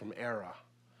truth from error.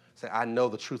 Say, I know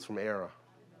the truth from error.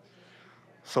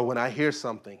 So when I hear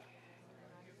something,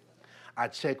 I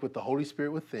check with the Holy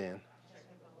Spirit within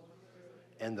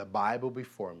and the Bible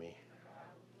before me.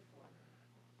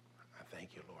 I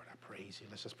thank you, Lord. I praise you.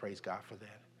 Let's just praise God for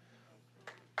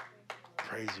that.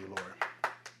 Praise you, Lord.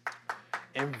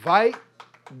 Invite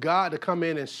God to come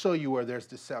in and show you where there's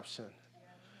deception.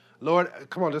 Lord,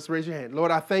 come on, just raise your hand.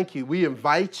 Lord, I thank you. We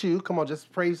invite you. Come on,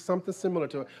 just praise something similar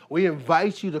to it. We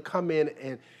invite you to come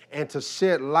in and to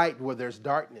shed light where there's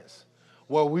darkness,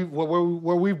 where we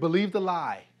believe the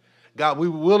lie. God, we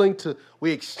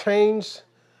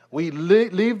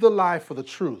leave the lie for the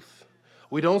truth.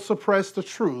 We don't suppress the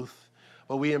truth,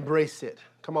 but we embrace it.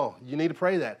 Come on, you need to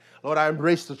pray that. Lord, I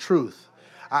embrace the truth.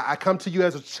 I come to you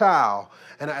as a child,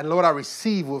 and Lord, I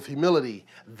receive with humility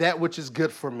that which is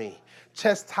good for me.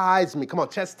 Chastise me. Come on,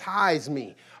 chastise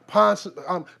me.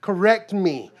 Correct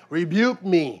me. Rebuke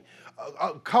me.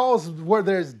 Cause where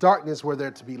there's darkness, where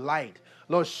there to be light.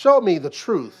 Lord, show me the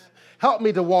truth. Help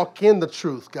me to walk in the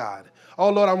truth, God. Oh,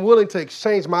 Lord, I'm willing to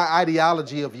exchange my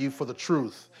ideology of you for the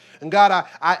truth. And God,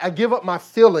 I give up my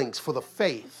feelings for the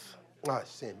faith. I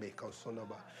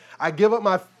give up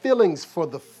my feelings for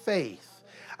the faith.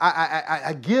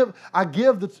 I give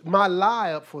my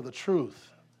lie up for the truth.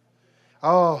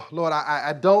 Oh, Lord,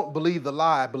 I don't believe the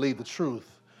lie. I believe the truth.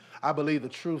 I believe the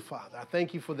truth, Father. I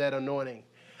thank you for that anointing.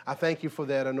 I thank you for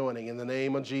that anointing in the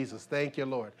name of Jesus. Thank you,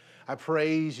 Lord. I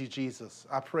praise you, Jesus.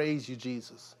 I praise you,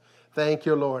 Jesus. Thank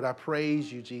you, Lord. I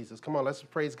praise you, Jesus. Come on, let's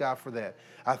praise God for that.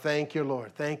 I thank you,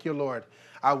 Lord. Thank you, Lord.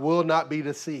 I will not be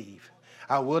deceived.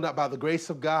 I will not, by the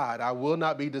grace of God, I will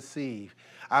not be deceived.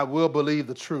 I will believe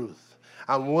the truth.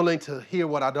 I'm willing to hear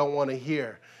what I don't want to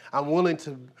hear. I'm willing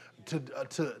to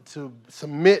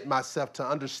submit myself to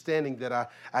understanding that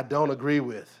I don't agree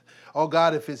with. Oh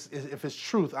God, if it's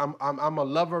truth, I'm a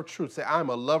lover of truth. Say, I'm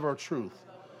a lover of truth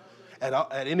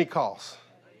at any cost.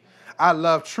 I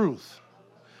love truth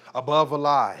above a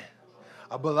lie,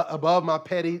 above my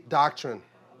petty doctrine,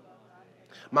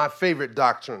 my favorite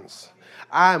doctrines.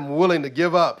 I'm willing to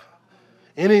give up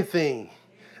anything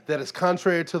that is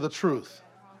contrary to the truth.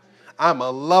 I'm a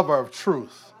lover of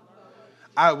truth.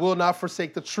 I will not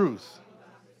forsake the truth.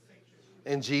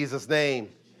 In Jesus' name,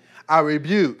 I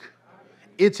rebuke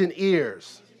itching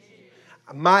ears.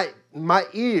 My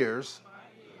ears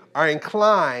are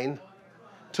inclined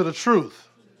to the truth.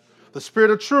 The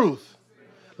spirit of truth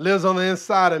lives on the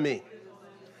inside of me.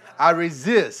 I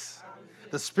resist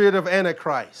the spirit of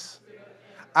Antichrist.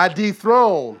 I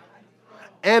dethrone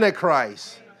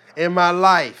Antichrist in my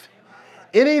life.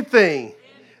 Anything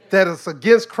that is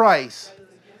against Christ,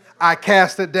 I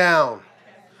cast it down.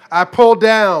 I pull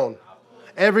down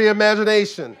every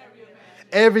imagination,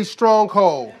 every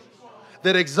stronghold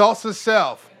that exalts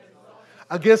itself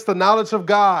against the knowledge of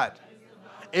God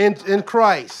in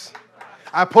Christ.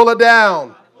 I pull it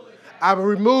down. I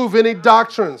remove any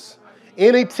doctrines,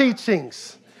 any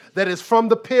teachings that is from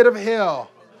the pit of hell,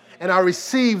 and I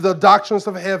receive the doctrines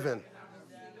of heaven.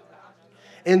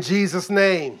 In Jesus'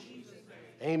 name,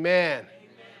 amen.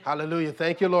 Hallelujah.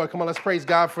 Thank you, Lord. Come on, let's praise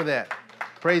God for that.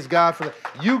 Praise God for that.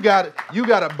 You got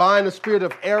to bind the spirit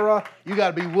of error. You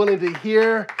got to be willing to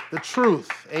hear the truth.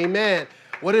 Amen.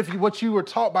 What if what you were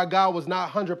taught by God was not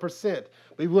 100%?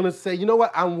 Be willing to say, you know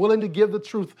what? I'm willing to give the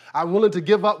truth. I'm willing to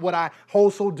give up what I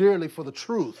hold so dearly for the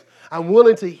truth. I'm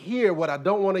willing to hear what I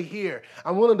don't want to hear.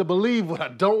 I'm willing to believe what I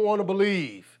don't want to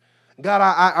believe. God,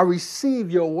 I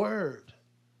receive your word.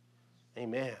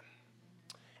 Amen.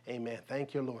 Amen.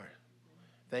 Thank you, Lord.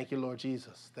 Thank you, Lord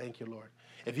Jesus. Thank you, Lord.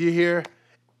 If you're here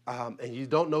and you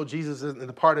don't know Jesus in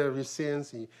the pardon of your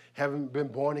sins, and you haven't been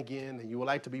born again, and you would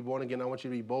like to be born again, I want you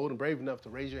to be bold and brave enough to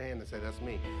raise your hand and say, that's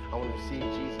me. I want to receive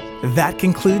Jesus. That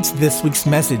concludes this week's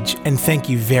message, and thank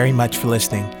you very much for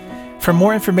listening. For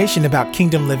more information about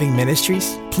Kingdom Living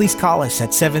Ministries, please call us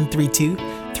at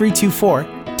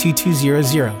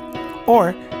 732-324-2200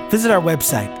 or visit our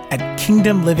website at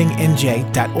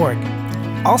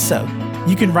kingdomlivingnj.org. Also,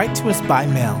 you can write to us by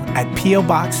mail at P.O.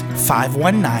 Box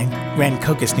 519,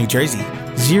 Rancocas, New Jersey,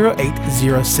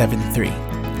 08073.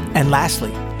 And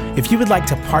lastly, if you would like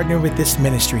to partner with this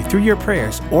ministry through your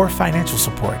prayers or financial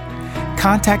support,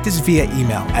 contact us via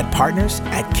email at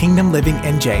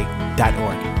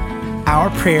partners@kingdomlivingnj.org. Our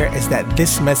prayer is that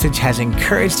this message has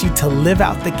encouraged you to live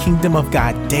out the kingdom of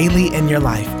God daily in your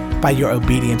life by your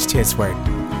obedience to His word.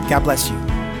 God bless you.